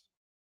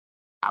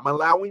 I'm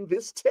allowing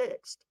this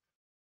text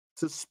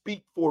to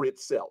speak for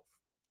itself.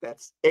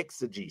 That's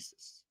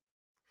exegesis.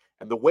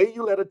 And the way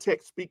you let a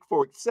text speak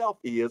for itself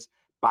is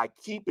by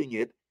keeping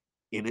it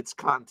in its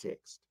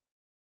context.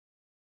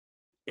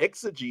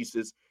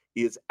 Exegesis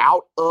is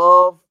out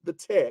of the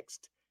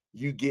text,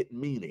 you get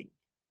meaning.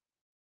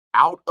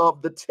 Out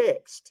of the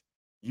text,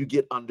 you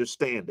get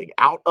understanding.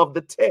 Out of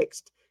the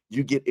text,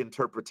 you get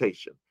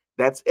interpretation.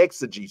 That's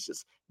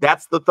exegesis.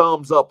 That's the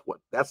thumbs up one.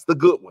 That's the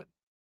good one.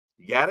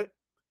 You got it?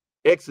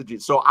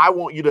 Exegete. So I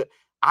want you to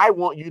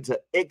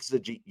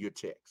exegete your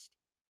text.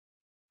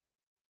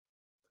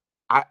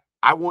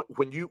 I want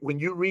when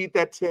you read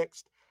that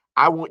text,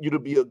 I want you to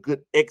be a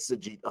good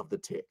exegete of the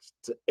text,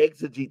 to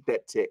exegete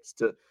that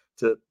text,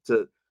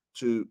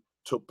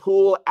 to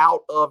pull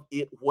out of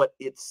it what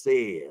it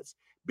says,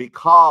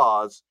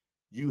 because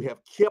you have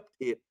kept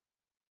it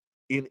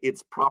in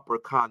its proper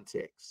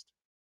context.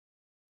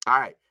 All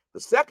right. The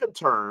second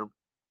term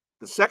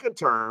The second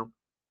term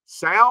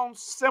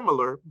sounds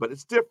similar, but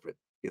it's different.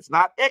 It's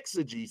not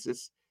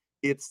exegesis,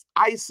 it's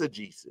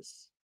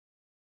eisegesis.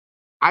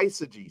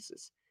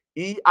 Eisegesis.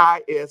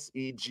 Eisegesis.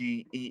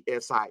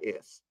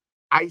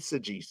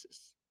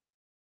 Eisegesis.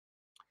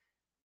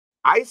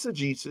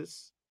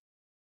 Eisegesis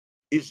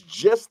is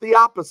just the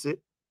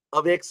opposite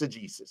of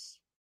exegesis.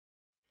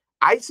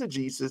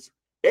 Exegesis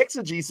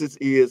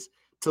is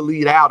to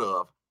lead out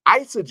of.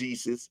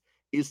 Eisegesis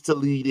is to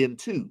lead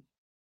into.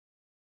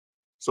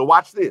 So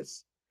watch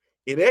this.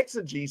 In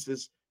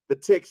exegesis, the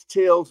text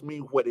tells me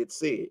what it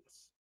says.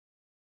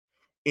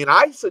 In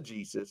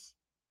eisegesis,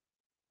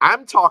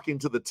 I'm talking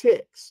to the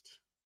text,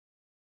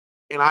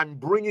 and I'm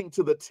bringing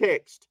to the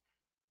text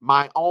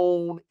my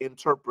own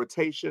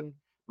interpretation,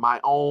 my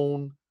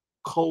own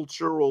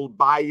cultural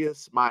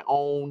bias, my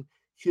own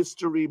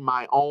history,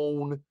 my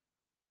own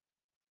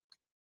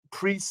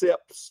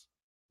precepts,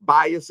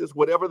 biases,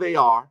 whatever they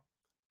are.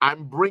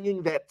 I'm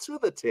bringing that to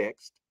the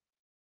text.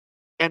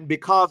 And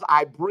because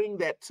I bring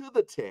that to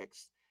the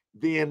text,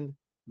 then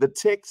the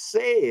text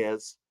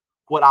says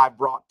what I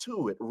brought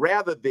to it,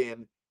 rather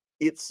than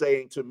it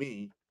saying to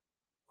me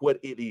what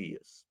it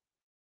is.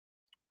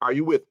 Are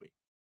you with me?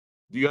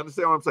 Do you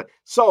understand what I'm saying?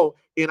 So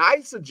in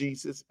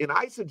eisegesis,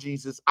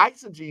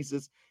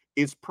 eisegesis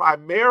is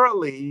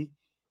primarily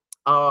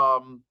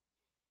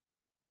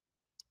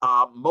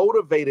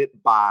motivated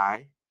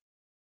by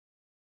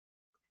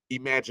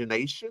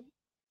imagination.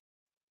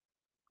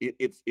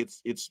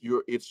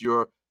 It's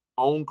your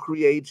own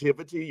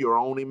creativity, your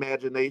own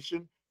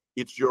imagination.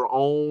 It's your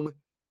own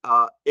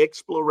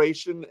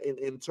exploration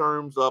in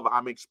terms of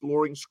I'm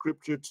exploring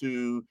scripture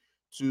to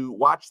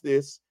watch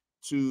this,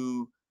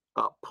 to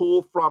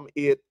pull from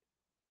it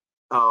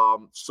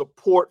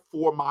support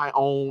for my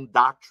own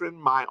doctrine,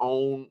 my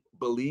own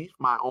belief,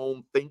 my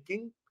own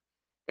thinking.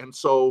 And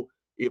so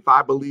if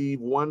I believe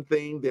one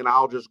thing, then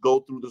I'll just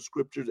go through the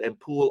scriptures and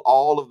pull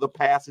all of the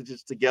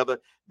passages together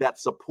that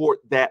support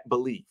that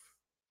belief.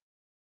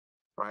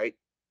 Right?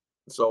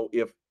 So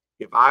if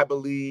I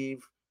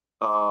believe,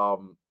 I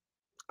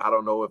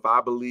don't know, if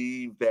I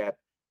believe that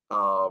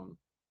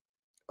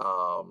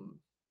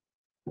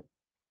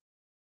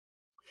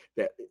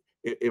that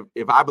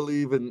if I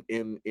believe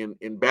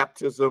in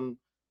baptism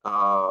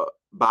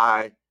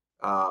by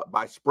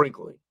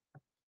sprinkling,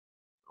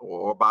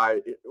 or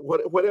by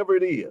whatever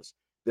it is,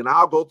 then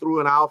I'll go through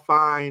and I'll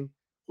find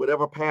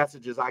whatever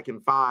passages I can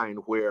find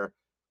where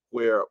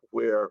water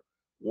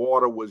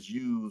was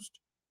used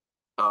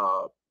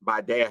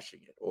by dashing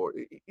it, or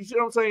you see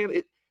what I'm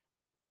saying?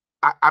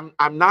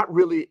 I'm not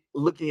really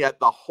looking at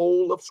the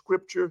whole of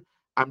Scripture.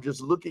 I'm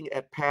just looking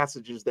at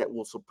passages that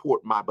will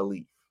support my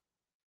belief.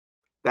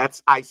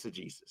 That's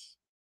eisegesis.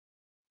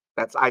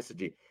 That's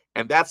eisegesis,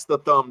 and that's the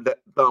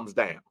thumbs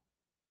down.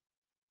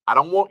 I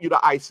don't want you to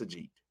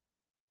eisegete.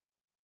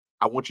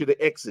 I want you to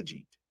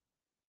exegete.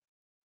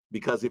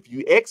 Because if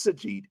you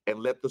exegete and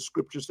let the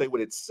scripture say what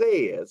it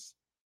says,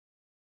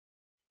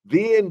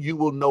 then you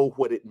will know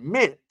what it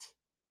meant.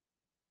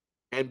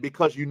 And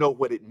because you know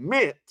what it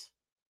meant,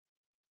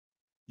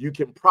 you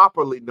can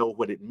properly know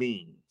what it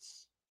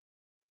means.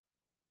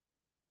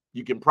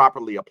 You can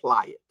properly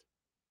apply it.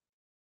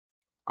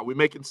 Are we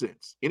making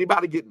sense?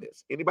 Anybody getting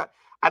this? Anybody?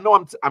 I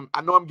know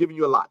I'm giving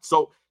you a lot.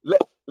 So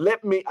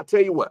let me, I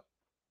tell you what,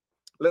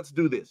 let's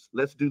do this.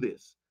 Let's do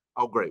this.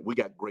 Oh, great. We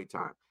got great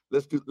time.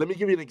 Let me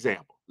give you an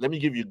example. Let me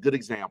give you a good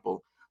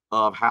example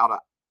of how to,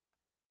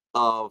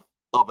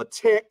 of a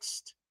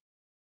text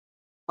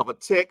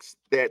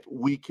that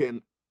we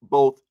can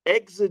both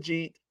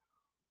exegete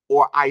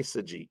or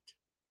eisegete.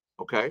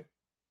 Okay.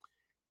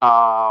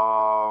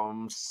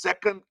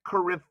 Second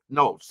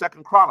Chronicles.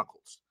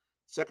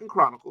 Second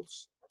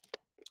Chronicles.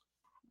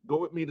 Go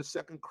with me to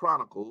Second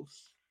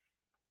Chronicles,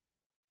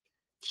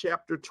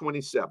 chapter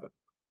 27.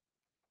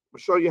 I'll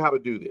show you how to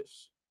do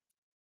this.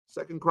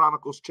 Second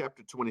Chronicles,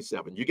 chapter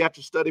 27. You got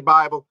your study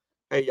Bible?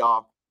 Hey,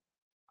 y'all,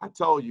 I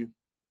told you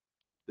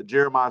the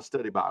Jeremiah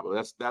study Bible.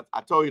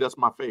 I told you that's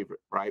my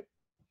favorite, right?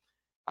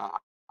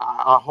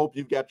 I hope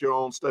you've got your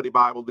own study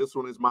Bible. This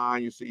one is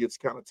mine. You see, it's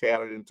kind of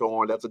tattered and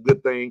torn. That's a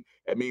good thing.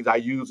 It means I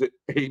use it.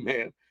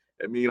 Amen.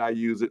 It means I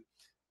use it.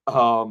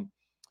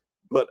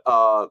 But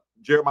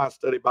Jeremiah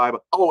study Bible.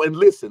 Oh, and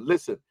listen.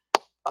 Let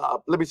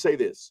me say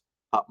this.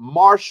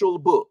 Marshall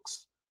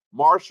Books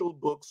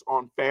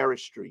on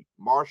Farish Street.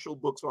 Marshall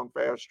Books on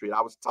Farish Street.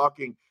 I was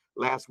talking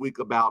last week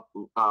about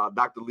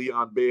Dr.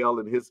 Leon Bell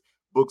and his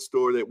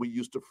bookstore that we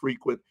used to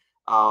frequent.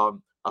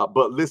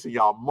 But listen,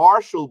 y'all,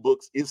 Marshall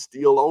Books is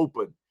still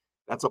open.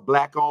 That's a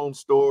Black-owned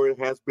store. It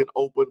has been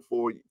open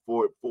for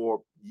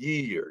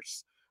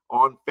years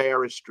on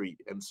Farish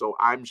Street. And so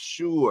I'm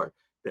sure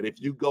that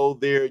if you go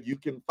there, you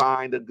can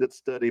find a good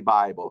study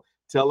Bible.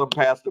 Tell them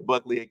Pastor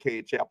Buckley at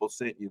Cade Chapel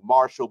sent you.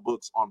 Marshall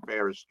Books on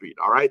Farish Street.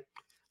 All right.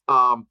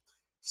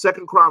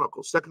 Second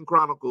Chronicles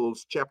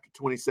chapter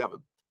 27.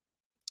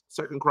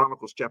 Second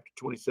Chronicles chapter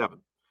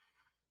 27.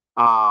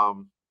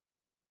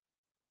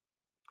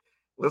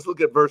 Let's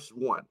look at verse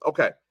 1.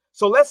 Okay.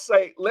 So let's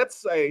say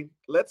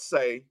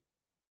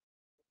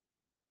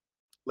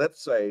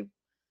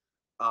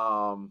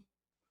Um,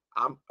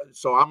 I'm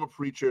a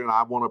preacher and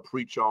I want to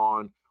preach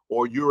on,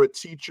 or you're a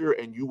teacher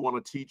and you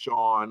want to teach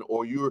on,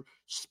 or you're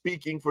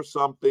speaking for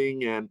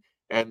something and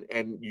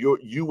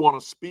you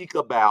want to speak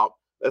about,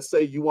 let's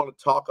say you want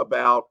to talk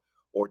about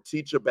or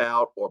teach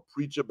about or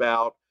preach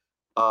about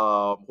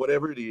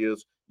whatever it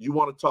is, you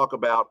want to talk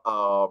about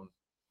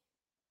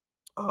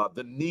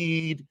the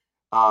need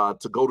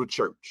to go to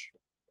church,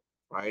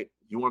 right?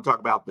 You want to talk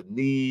about the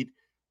need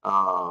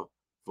uh,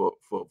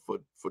 for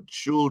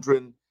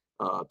children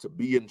to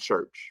be in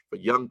church, for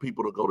young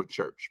people to go to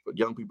church, for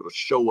young people to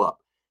show up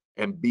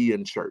and be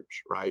in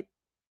church, right?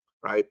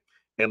 Right.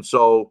 And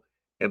so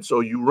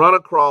you run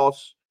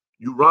across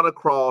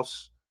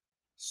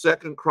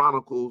Second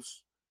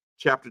Chronicles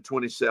chapter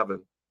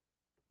 27,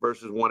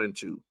 verses 1 and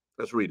 2.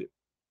 Let's read it.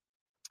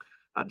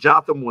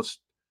 Jotham was,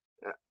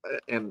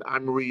 and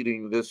I'm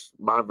reading this.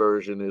 My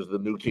version is the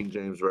New King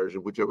James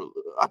Version, whichever.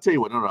 I tell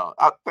you what, no.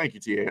 Thank you,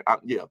 Tia.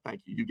 Yeah,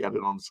 thank you. You got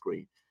it on the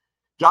screen.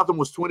 Jotham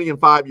was 20 and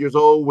 5 years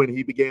old when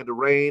he began to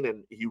reign,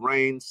 and he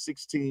reigned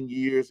 16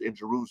 years in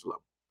Jerusalem.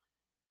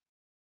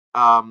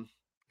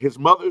 His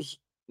mother's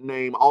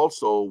name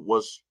also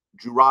was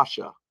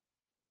Jerusha,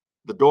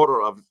 the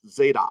daughter of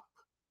Zadok.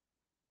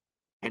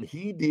 And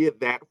he did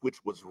that which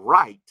was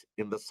right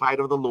in the sight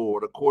of the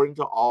Lord, according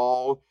to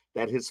all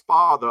that his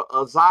father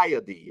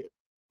Uzziah did.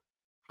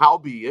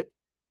 Howbeit,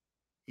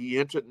 he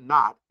entered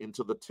not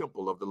into the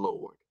temple of the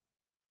Lord,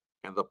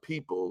 and the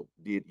people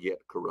did yet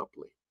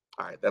corruptly.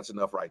 All right, that's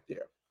enough right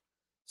there.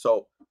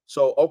 So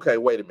okay,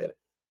 wait a minute.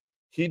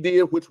 He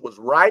did which was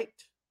right.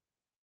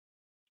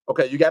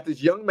 Okay, you got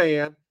this young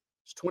man,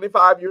 he's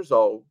 25 years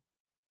old,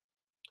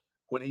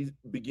 when he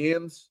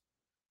began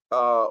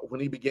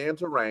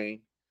to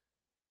reign.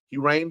 He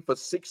reigned for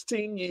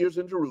 16 years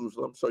in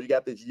Jerusalem. So you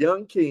got this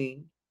young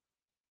king.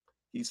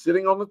 He's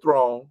sitting on the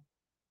throne.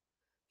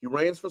 He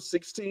reigns for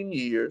 16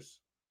 years.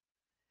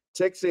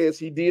 Text says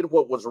he did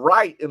what was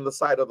right in the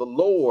sight of the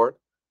Lord,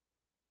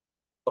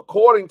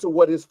 according to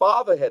what his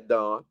father had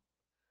done.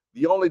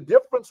 The only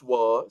difference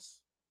was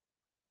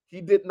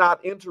he did not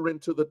enter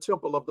into the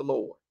temple of the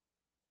Lord.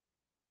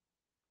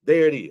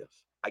 There it is.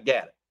 I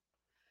got it.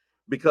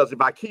 Because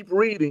if I keep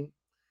reading,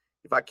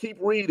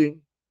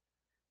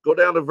 go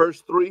down to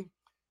verse 3. It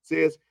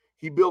says,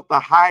 he built the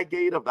high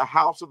gate of the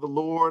house of the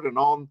Lord, and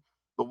on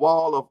the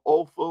wall of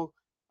Ophel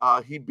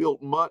he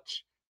built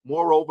much.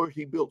 Moreover,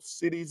 he built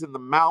cities in the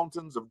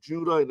mountains of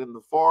Judah and in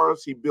the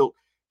forest. He built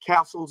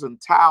castles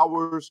and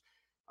towers.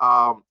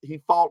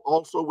 He fought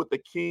also with the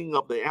king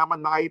of the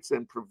Ammonites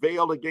and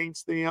prevailed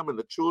against them and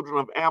the children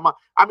of Ammon.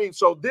 I mean,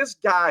 so this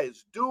guy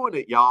is doing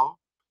it, y'all.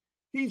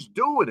 He's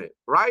doing it,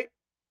 right?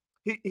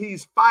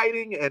 He's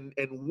fighting and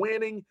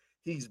winning.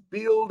 He's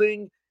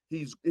building.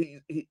 He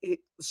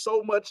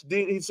so much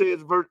did, he says,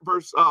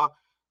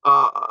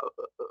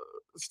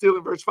 still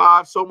in verse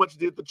 5, so much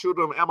did the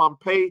children of Ammon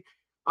pay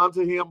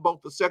unto him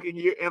both the second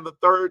year and the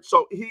third.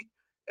 So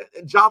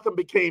Jotham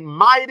became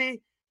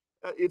mighty.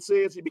 It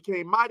says he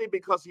became mighty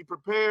because he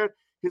prepared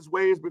his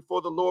ways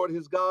before the Lord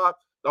his God.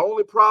 The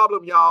only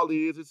problem, y'all,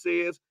 is it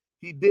says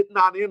he did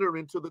not enter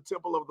into the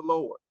temple of the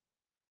Lord.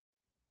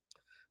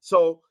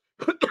 So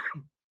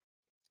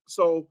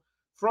so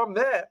from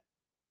that,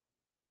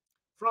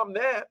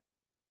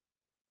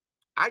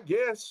 I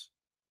guess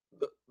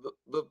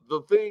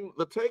the thing,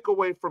 the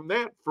takeaway from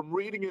that, from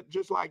reading it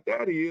just like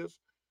that is,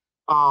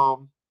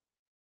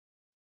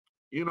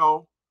 you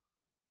know,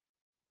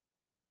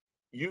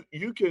 you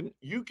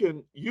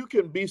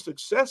can be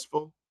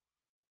successful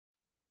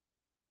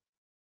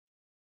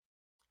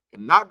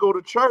and not go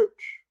to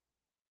church.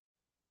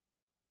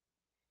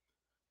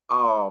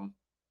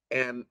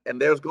 And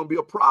there's going to be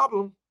a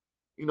problem.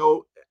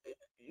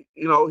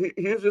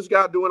 Here's this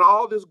guy doing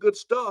all this good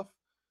stuff,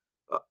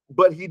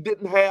 but he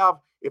didn't have.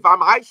 If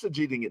I'm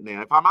eisegeting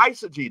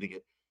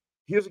it,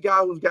 here's a guy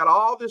who's got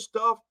all this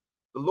stuff.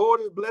 The Lord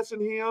is blessing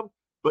him,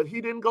 but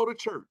he didn't go to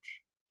church.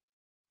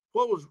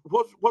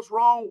 What's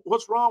wrong?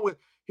 What's wrong with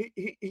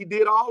he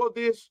did all of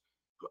this,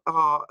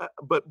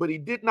 but he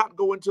did not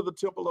go into the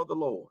temple of the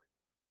Lord,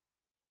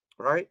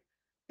 right?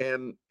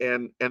 And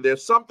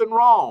there's something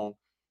wrong.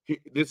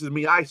 This is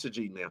me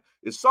eisegeting now.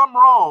 There's something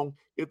wrong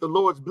if the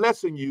Lord's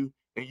blessing you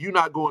and you're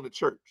not going to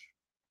church.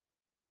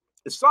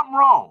 There's something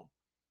wrong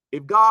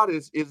if God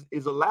is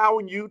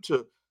allowing you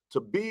to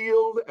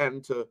build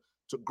and to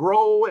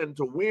grow and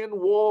to win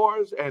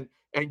wars, and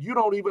you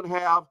don't even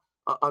have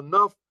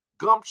enough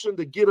gumption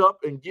to get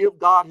up and give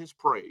God his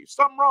praise.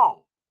 Something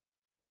wrong,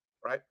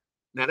 right?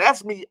 Now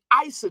that's me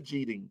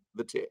eisegeting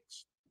the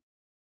text.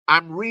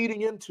 I'm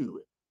reading into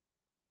it,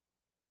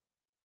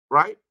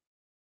 right?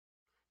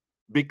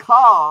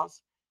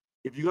 Because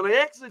if you're going to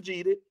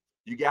exegete it,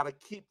 you got to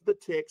keep the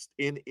text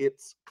in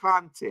its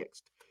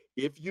context.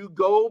 If you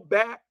go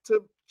back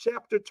to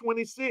chapter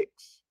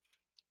 26,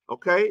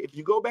 okay, if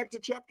you go back to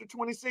chapter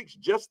 26,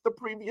 just the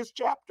previous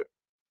chapter,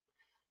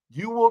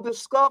 you will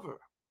discover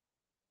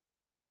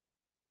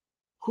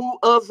who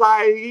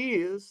Uzziah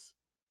is,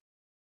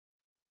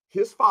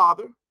 his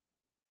father,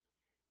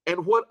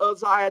 and what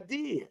Uzziah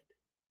did.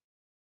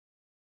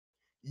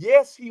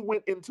 Yes, he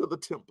went into the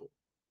temple,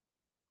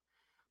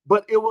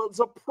 but it was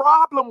a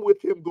problem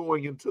with him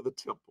going into the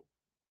temple.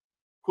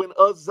 When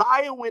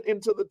Uzziah went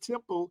into the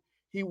temple,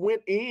 he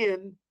went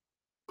in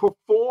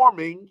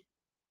performing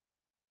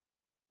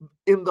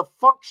in the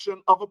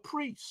function of a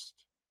priest,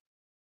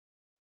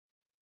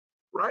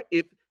 right?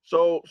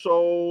 So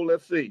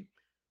let's see.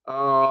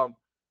 Um,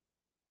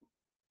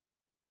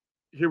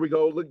 Here we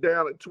go. Look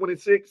down at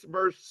 26,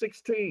 verse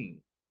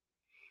 16.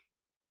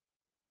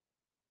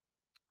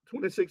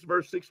 26,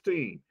 verse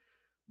 16.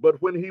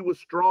 But when he was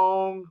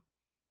strong,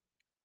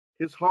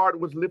 his heart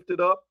was lifted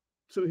up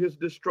to his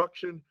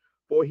destruction,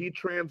 for he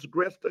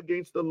transgressed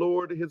against the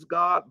Lord his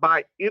God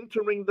by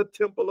entering the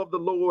temple of the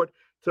Lord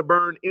to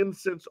burn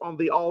incense on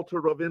the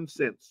altar of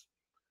incense.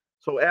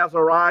 So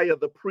Azariah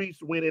the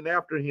priest went in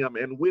after him,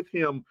 and with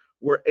him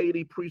were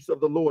 80 priests of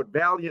the Lord,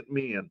 valiant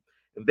men.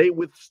 And they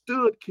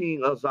withstood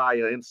King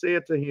Uzziah and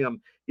said to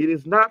him, "It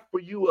is not for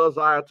you,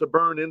 Uzziah, to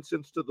burn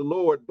incense to the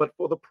Lord, but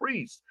for the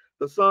priests,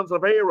 the sons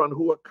of Aaron,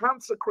 who are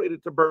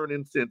consecrated to burn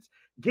incense.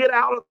 Get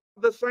out of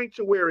the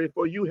sanctuary,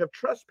 for you have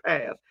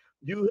trespassed.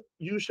 You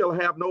shall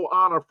have no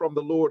honor from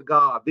the Lord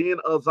God." Then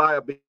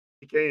Uzziah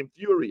became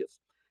furious,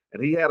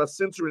 and he had a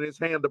censer in his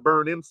hand to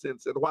burn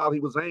incense. And while he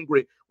was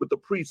angry with the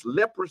priest,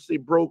 leprosy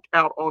broke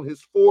out on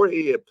his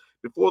forehead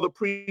before the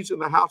priest in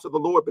the house of the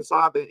Lord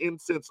beside the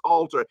incense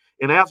altar.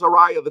 And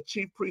Azariah, the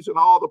chief priest, and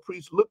all the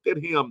priests looked at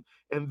him,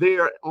 and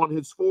there on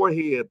his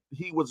forehead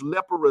he was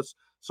leprous.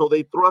 So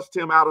they thrust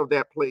him out of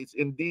that place.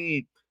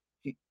 Indeed,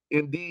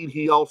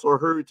 he also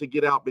hurried to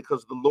get out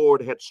because the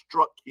Lord had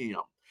struck him.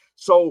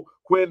 So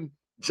when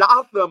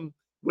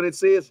it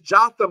says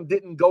Jotham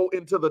didn't go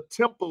into the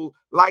temple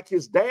like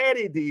his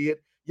daddy did,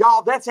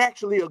 y'all, that's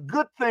actually a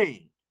good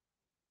thing.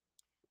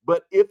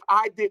 But if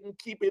I didn't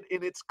keep it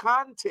in its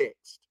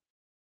context,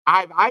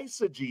 I've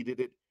eisegeted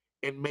it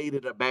and made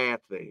it a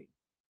bad thing.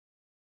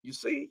 You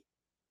see?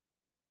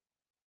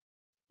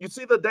 You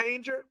see the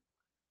danger?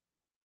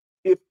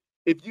 If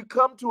if you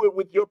come to it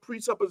with your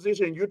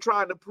presupposition, you're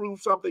trying to prove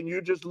something,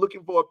 you're just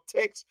looking for a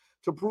text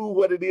to prove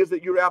what it is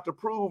that you're out to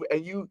prove,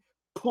 and you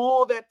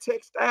pull that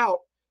text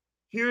out.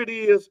 Here it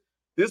is.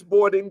 This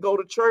boy didn't go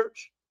to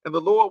church, and the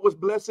Lord was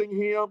blessing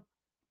him.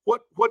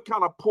 What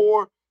kind of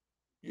poor?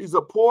 He's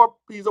a poor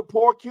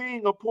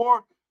king, a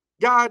poor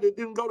guy that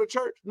didn't go to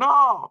church.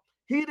 No,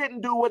 he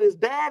didn't do what his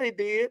daddy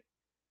did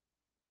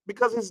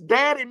because his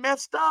daddy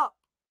messed up.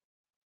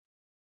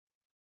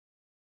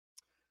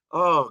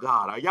 Oh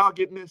God, are y'all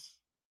getting this?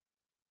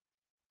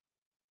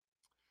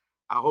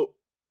 I hope.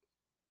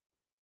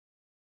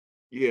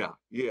 Yeah,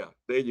 yeah.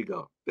 There you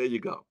go. There you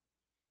go.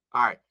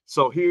 All right.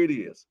 So here it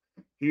is.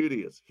 Here it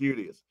is. Here it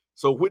is.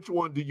 So which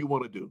one do you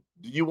want to do?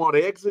 Do you want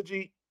to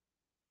exegete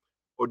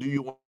or do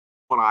you want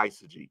to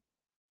eisegete?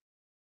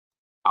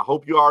 I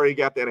hope you already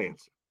got that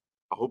answer.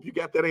 I hope you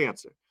got that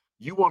answer.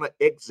 You want to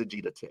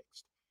exegete a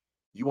text.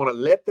 You want to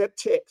let that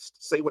text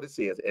say what it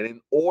says. And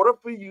in order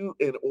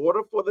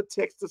for the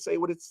text to say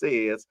what it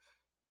says,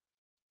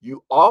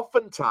 you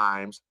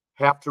oftentimes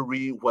have to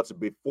read what's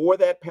before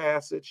that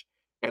passage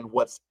and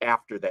what's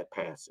after that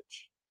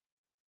passage.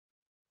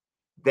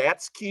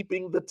 That's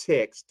keeping the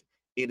text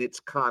in its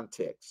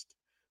context,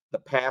 the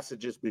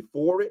passages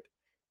before it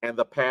and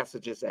the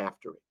passages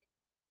after it.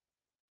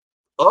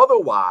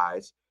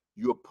 Otherwise,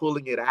 you're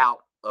pulling it out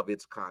of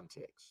its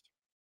context.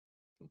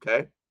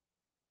 Okay?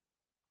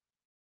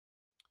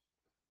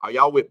 Are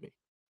y'all with me?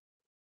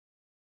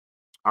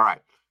 All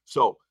right.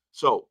 So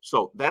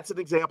that's an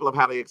example of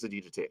how to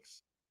exegete a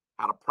text,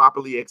 how to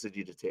properly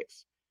exegete a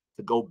text,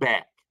 to go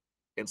back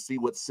and see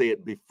what's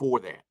said before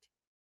that.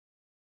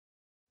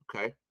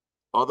 Okay.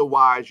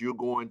 Otherwise, you're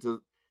going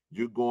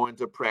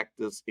to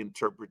practice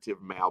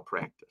interpretive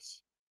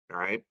malpractice. All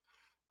right.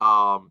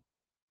 Um,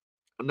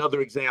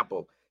 Another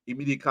example,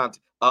 immediate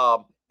context.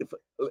 If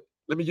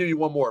Let me give you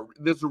one more.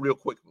 This is a real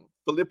quick one.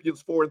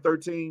 Philippians 4 and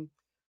 13.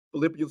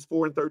 Philippians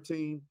 4 and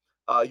 13.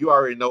 You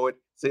already know it.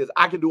 Says,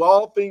 "I can do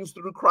all things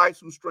through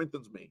Christ who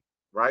strengthens me."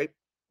 Right?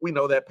 We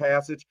know that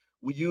passage.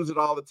 We use it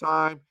all the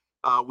time.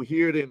 We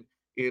hear it in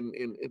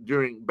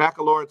during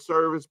baccalaureate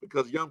service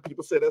because young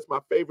people say that's my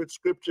favorite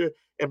scripture,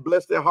 and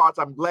bless their hearts.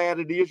 I'm glad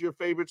it is your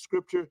favorite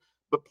scripture.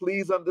 But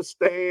please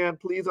understand,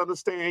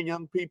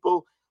 young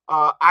people,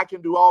 I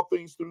can do all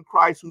things through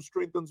Christ who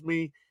strengthens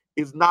me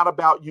is not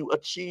about you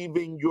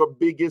achieving your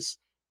biggest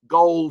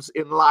goals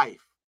in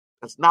life.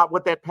 That's not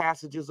what that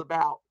passage is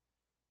about.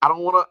 I don't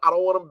want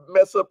to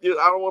mess up I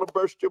don't want to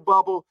burst your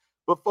bubble.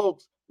 But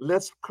folks,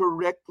 let's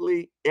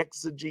correctly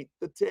exegete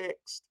the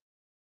text,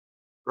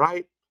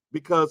 right?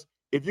 Because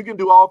if you can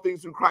do all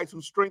things through Christ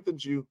who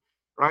strengthens you,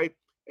 right?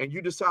 And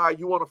you decide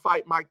you want to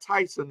fight Mike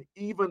Tyson,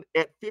 even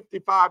at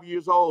 55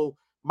 years old,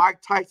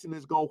 Mike Tyson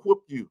is going to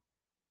whoop you.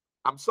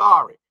 I'm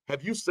sorry.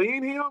 Have you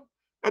seen him?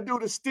 That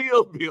dude is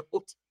still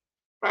built,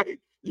 right?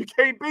 You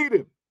can't beat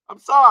him. I'm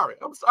sorry.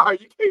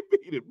 You can't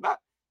beat him. Not,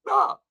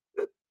 no.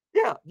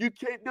 Yeah, you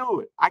can't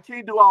do it. I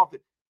can't do all of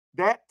it.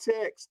 That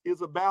text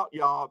is about,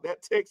 y'all.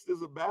 That text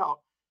is about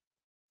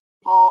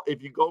Paul.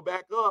 If you go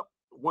back up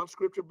one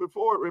scripture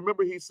before it,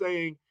 remember he's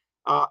saying,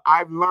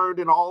 I've learned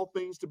in all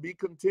things to be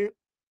content.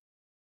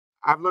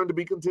 I've learned to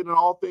be content in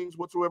all things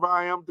whatsoever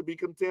I am to be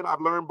content.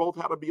 I've learned both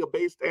how to be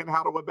abased and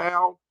how to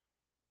abound.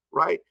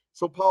 Right.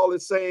 So Paul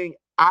is saying,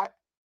 I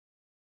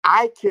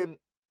can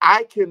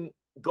I can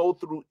go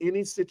through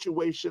any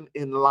situation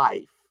in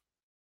life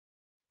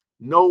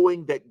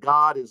knowing that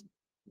God is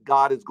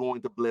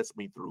going to bless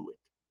me through it.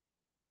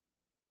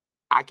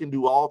 I can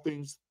do all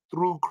things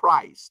through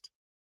Christ.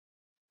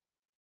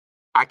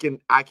 I can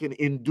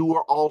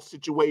endure all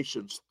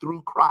situations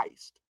through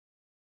Christ.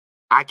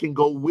 I can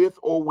go with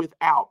or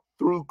without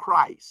through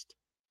Christ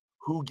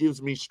who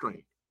gives me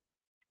strength.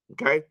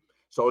 Okay?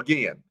 So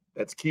again,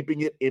 that's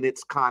keeping it in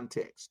its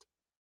context.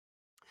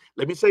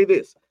 Let me say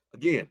this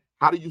again.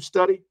 How do you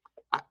study?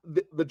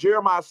 The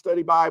Jeremiah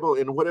study Bible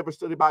and whatever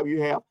study Bible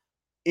you have,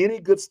 any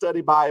good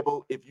study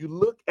Bible, if you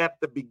look at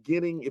the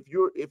beginning, if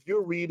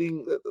you're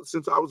reading,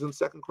 since I was in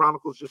Second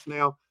Chronicles just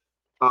now,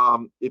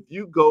 if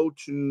you go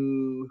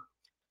to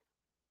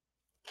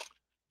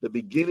the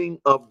beginning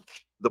of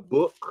the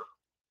book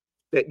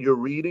that you're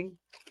reading,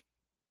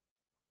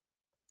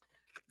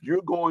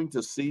 you're going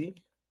to see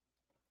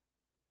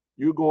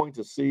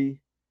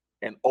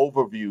an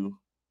overview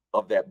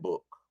of that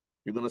book.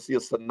 You're going to see a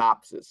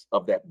synopsis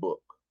of that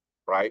book,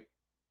 right?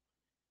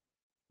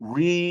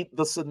 Read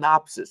the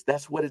synopsis.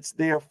 That's what it's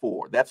there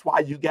for. That's why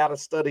you got a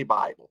study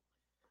Bible,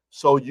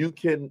 so you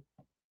can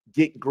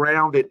get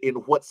grounded in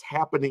what's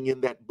happening in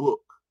that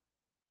book.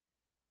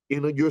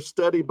 In your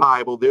study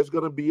Bible, there's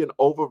going to be an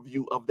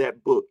overview of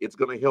that book. It's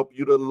going to help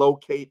you to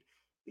locate,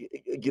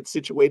 get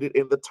situated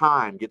in the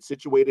time, get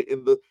situated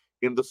in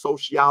the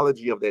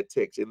sociology of that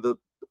text, in the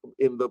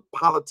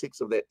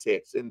politics of that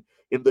text, in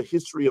the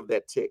history of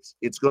that text.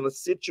 It's going to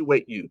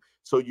situate you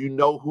so you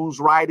know who's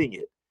writing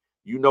it.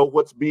 You know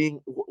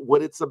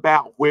what it's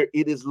about, where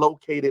it is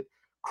located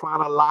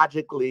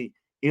chronologically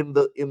in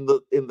the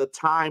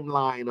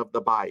timeline of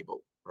the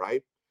Bible,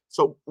 right?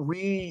 So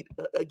read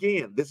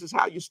again. This is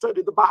how you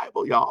study the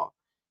Bible, y'all.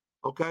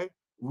 Okay,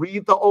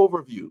 read the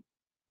overview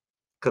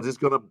because it's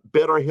going to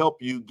better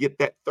help you get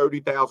that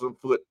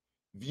 30,000-foot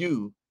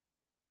view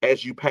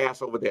as you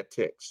pass over that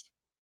text.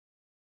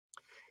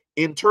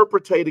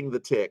 Interpreting the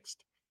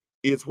text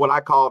is what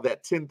I call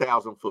that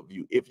 10,000-foot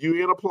view. If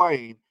you're in a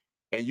plane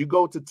and you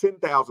go to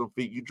 10,000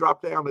 feet, you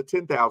drop down to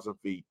 10,000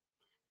 feet,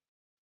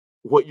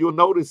 what you'll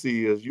notice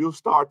is you'll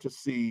start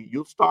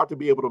to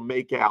be able to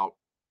make out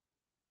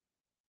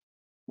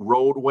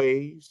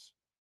roadways,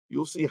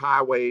 you'll see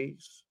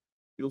highways,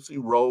 you'll see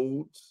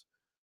roads,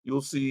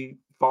 you'll see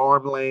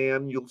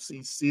farmland, you'll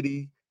see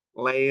city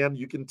land.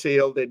 You can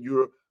tell that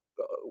you're,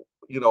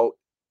 you know,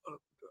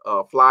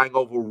 flying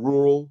over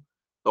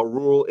a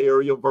rural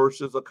area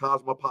versus a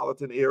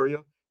cosmopolitan area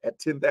at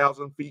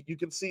 10,000 feet. You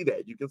can see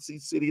that. You can see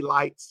city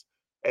lights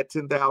at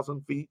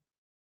 10,000 feet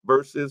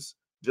versus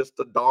just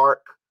a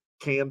dark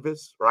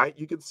canvas, right?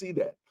 You can see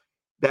that.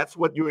 That's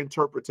what you're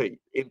interpreting.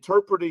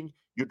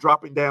 You're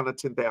dropping down to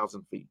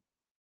 10,000 feet.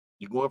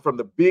 You're going from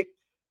the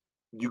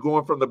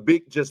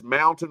big just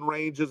mountain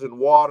ranges and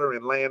water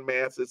and land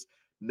masses.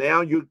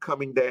 Now you're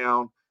coming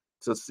down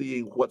to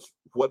seeing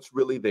what's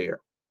really there,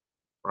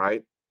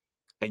 right?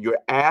 And you're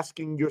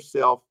asking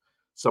yourself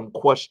some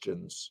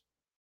questions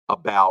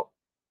about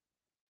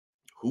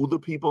who the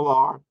people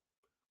are,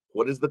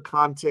 what is the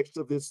context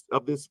of this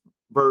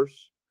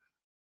verse,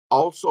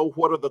 also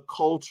what are the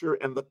culture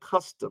and the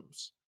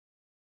customs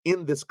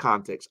in this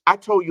context. I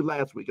told you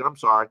last week, and I'm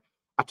sorry,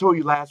 I told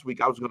you last week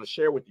I was going to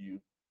share with you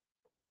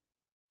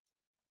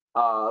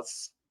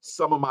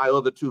some of my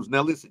other tools.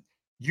 Now, listen,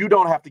 you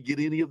don't have to get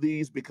any of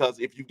these because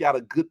if you've got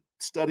a good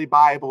study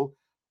Bible,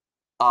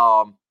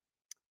 a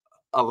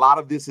lot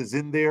of this is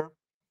in there.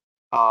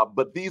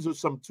 But these are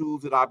some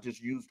tools that I've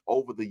just used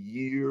over the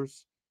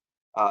years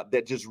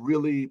that just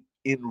really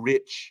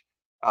enrich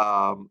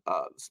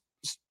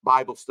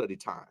Bible study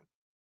time.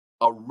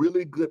 A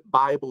really good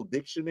Bible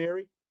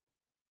dictionary.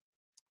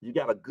 You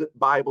got a good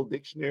Bible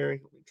dictionary.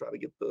 Let me try to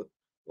get the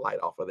light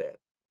off of that.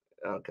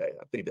 Okay,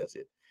 I think that's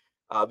it.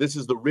 This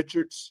is the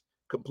Richards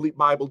Complete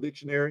Bible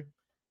Dictionary.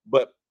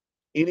 But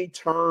any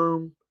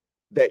term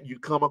that you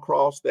come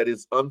across that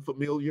is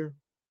unfamiliar,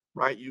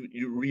 right?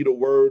 You read a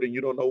word and you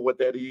don't know what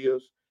that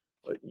is.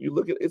 You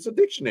look at it's a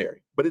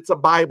dictionary, but it's a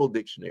Bible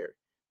dictionary.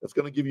 That's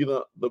going to give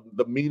you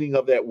the meaning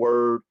of that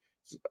word.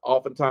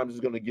 Oftentimes, it's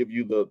going to give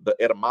you the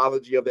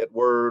etymology of that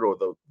word or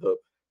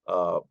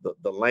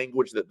the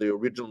language, the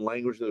original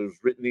language that it was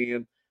written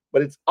in.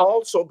 But it's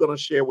also going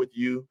to share with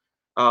you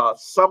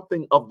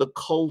something of the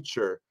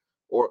culture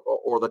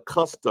or the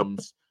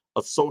customs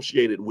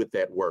associated with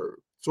that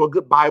word. So a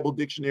good Bible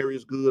dictionary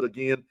is good.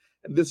 Again,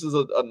 and this is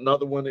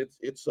another one.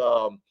 It's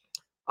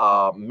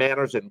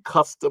manners and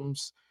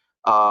customs.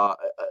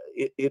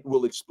 It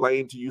will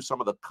explain to you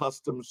some of the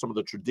customs, some of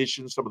the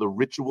traditions, some of the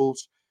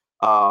rituals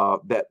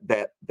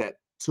that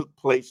took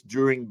place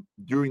during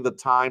the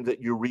time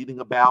that you're reading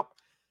about.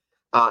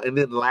 And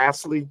then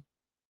lastly,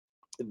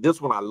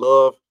 this one I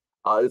love.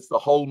 It's the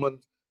Holman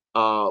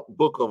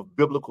Book of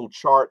Biblical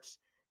Charts.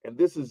 And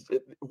this is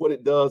what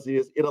it does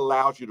is it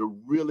allows you to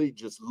really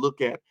just look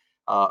at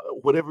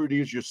whatever it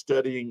is you're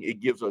studying, it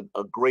gives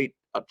a great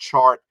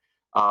chart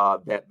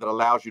that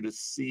allows you to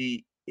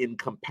see in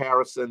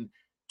comparison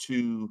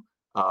to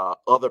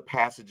other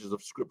passages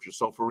of scripture.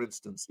 So for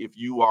instance, if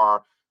you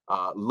are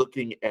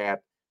looking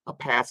at a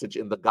passage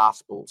in the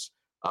Gospels,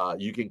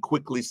 you can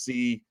quickly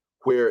see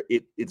where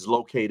it's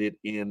located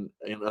in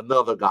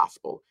another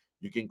gospel.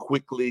 You can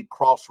quickly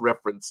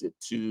cross-reference it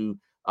to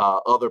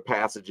other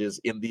passages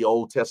in the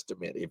Old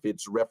Testament, if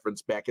it's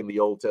referenced back in the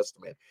Old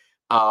Testament.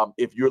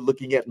 If you're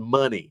looking at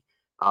money,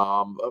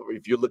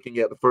 if you're looking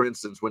at, for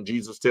instance, when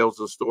Jesus tells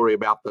the story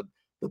about the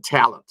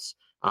talents,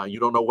 you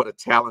don't know what a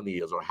talent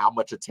is or how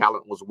much a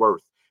talent was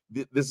worth.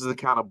 This is the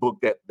kind of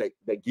book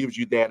that gives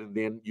you that, and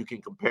then you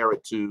can compare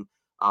it to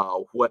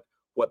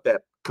what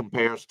that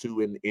compares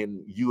to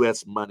in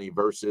U.S. money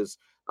versus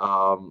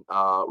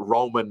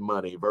Roman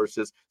money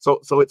versus.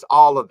 So it's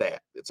all of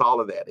that. It's all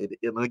of that.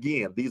 And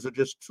again, these are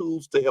just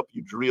tools to help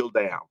you drill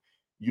down.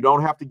 You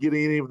don't have to get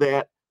any of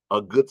that.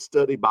 A good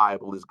study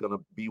Bible is going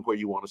to be where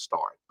you want to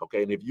start.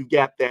 Okay, and if you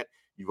got that,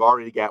 you've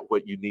already got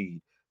what you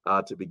need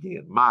to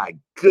begin. My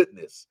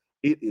goodness,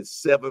 it is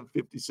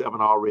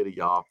 7:57 already,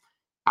 y'all.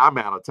 I'm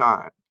out of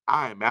time.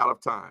 I am out of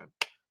time.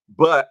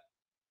 But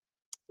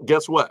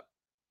guess what?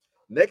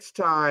 Next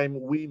time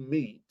we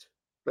meet,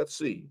 let's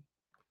see.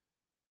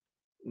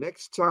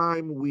 Next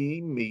time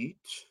we meet,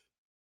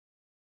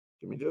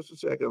 give me just a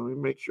second. Let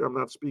me make sure I'm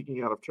not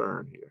speaking out of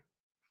turn here.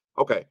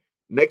 Okay,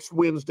 next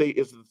Wednesday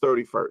is the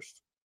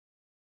 31st.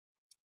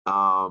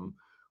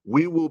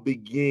 We will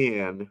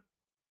begin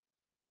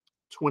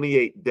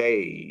 28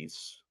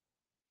 days.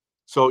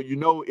 So you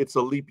know it's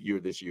a leap year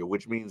this year,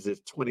 which means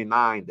it's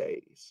 29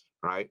 days,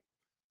 right?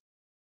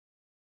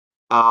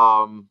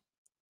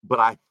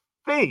 But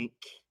think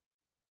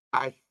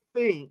I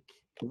think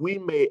we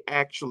may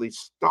actually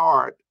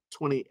start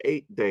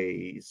 28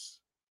 days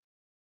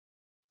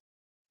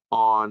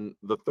on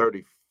the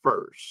 31st,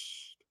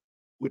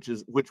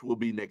 which will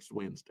be next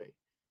Wednesday.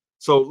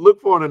 So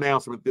look for an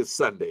announcement this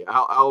Sunday.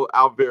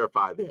 I'll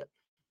verify that.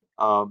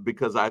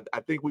 Because I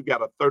think we've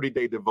got a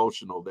 30-day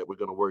devotional that we're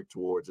going to work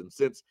towards. And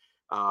since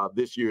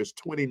this year is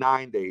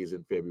 29 days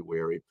in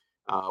February,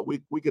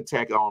 we could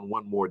tack on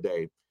one more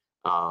day.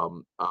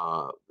 Um,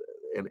 uh,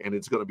 and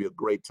it's going to be a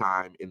great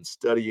time in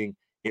studying,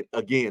 it,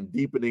 again,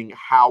 deepening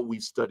how we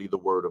study the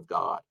Word of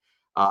God.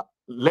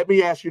 Let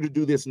me ask you to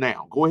do this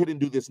now. Go ahead and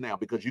do this now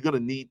because you're going to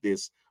need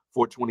this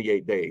for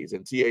 28 days.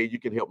 And TA, you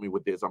can help me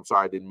with this. I'm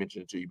sorry I didn't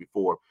mention it to you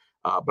before,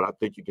 but I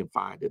think you can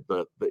find it.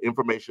 The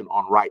information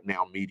on Right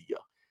Now Media.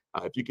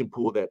 If you can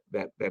pull that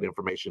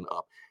information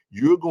up,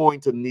 you're going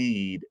to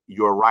need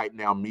your Right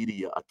Now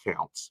Media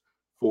accounts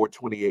for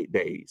 28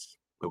 days.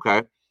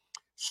 Okay,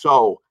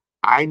 so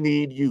I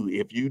need you.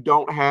 If you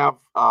don't have,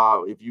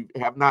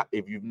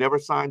 if you've never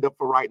signed up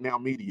for Right Now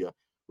Media,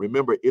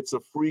 remember it's a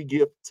free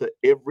gift to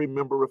every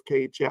member of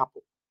Cade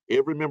Chapel.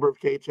 Every member of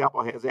Cade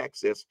Chapel has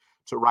access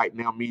to Right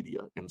Now Media,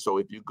 and so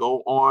if you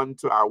go on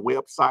to our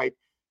website,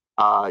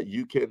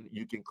 you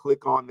can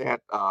click on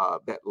that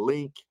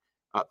link.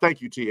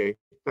 Thank you, TA.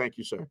 Thank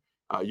you, sir.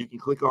 You can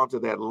click onto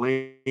that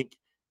link.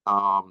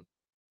 Um,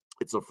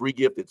 it's a free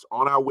gift. It's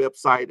on our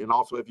website, and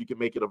also if you can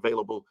make it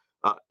available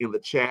in the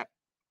chat,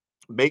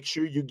 make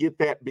sure you get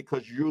that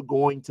because you're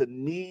going to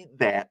need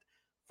that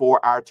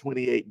for our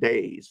 28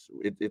 days.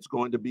 It's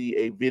going to be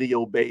a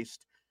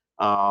video-based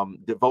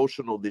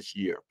devotional this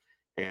year,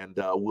 and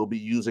we'll be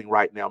using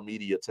Right Now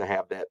Media to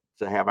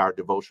have our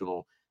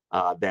devotional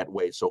that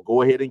way. So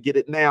go ahead and get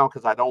it now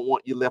because I don't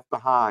want you left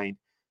behind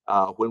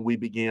when we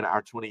begin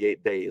our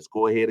 28 days.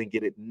 Go ahead and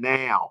get it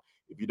now.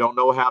 If you don't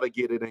know how to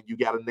get it and you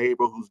got a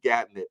neighbor who's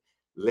gotten it,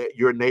 let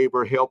your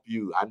neighbor help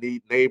you. I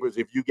need neighbors.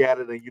 If you got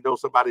it and you know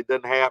somebody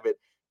doesn't have it,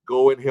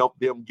 go and help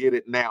them get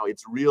it now.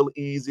 It's real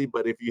easy,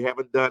 but if you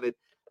haven't done it,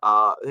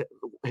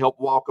 help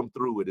walk them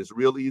through it. It's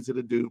real easy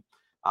to do.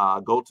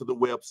 Go to the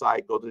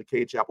website, go to the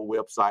Cade Chapel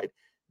website,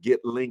 get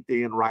linked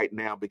in right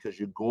now because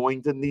you're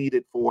going to need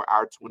it for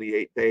our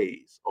 28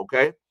 days.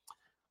 Okay.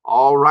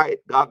 All right.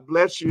 God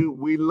bless you.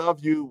 We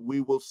love you.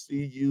 We will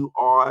see you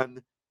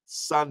on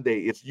Sunday.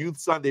 It's Youth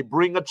Sunday.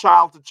 Bring a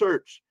child to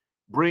church.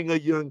 Bring a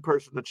young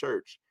person to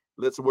church.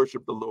 Let's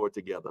worship the Lord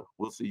together.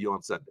 We'll see you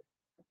on Sunday.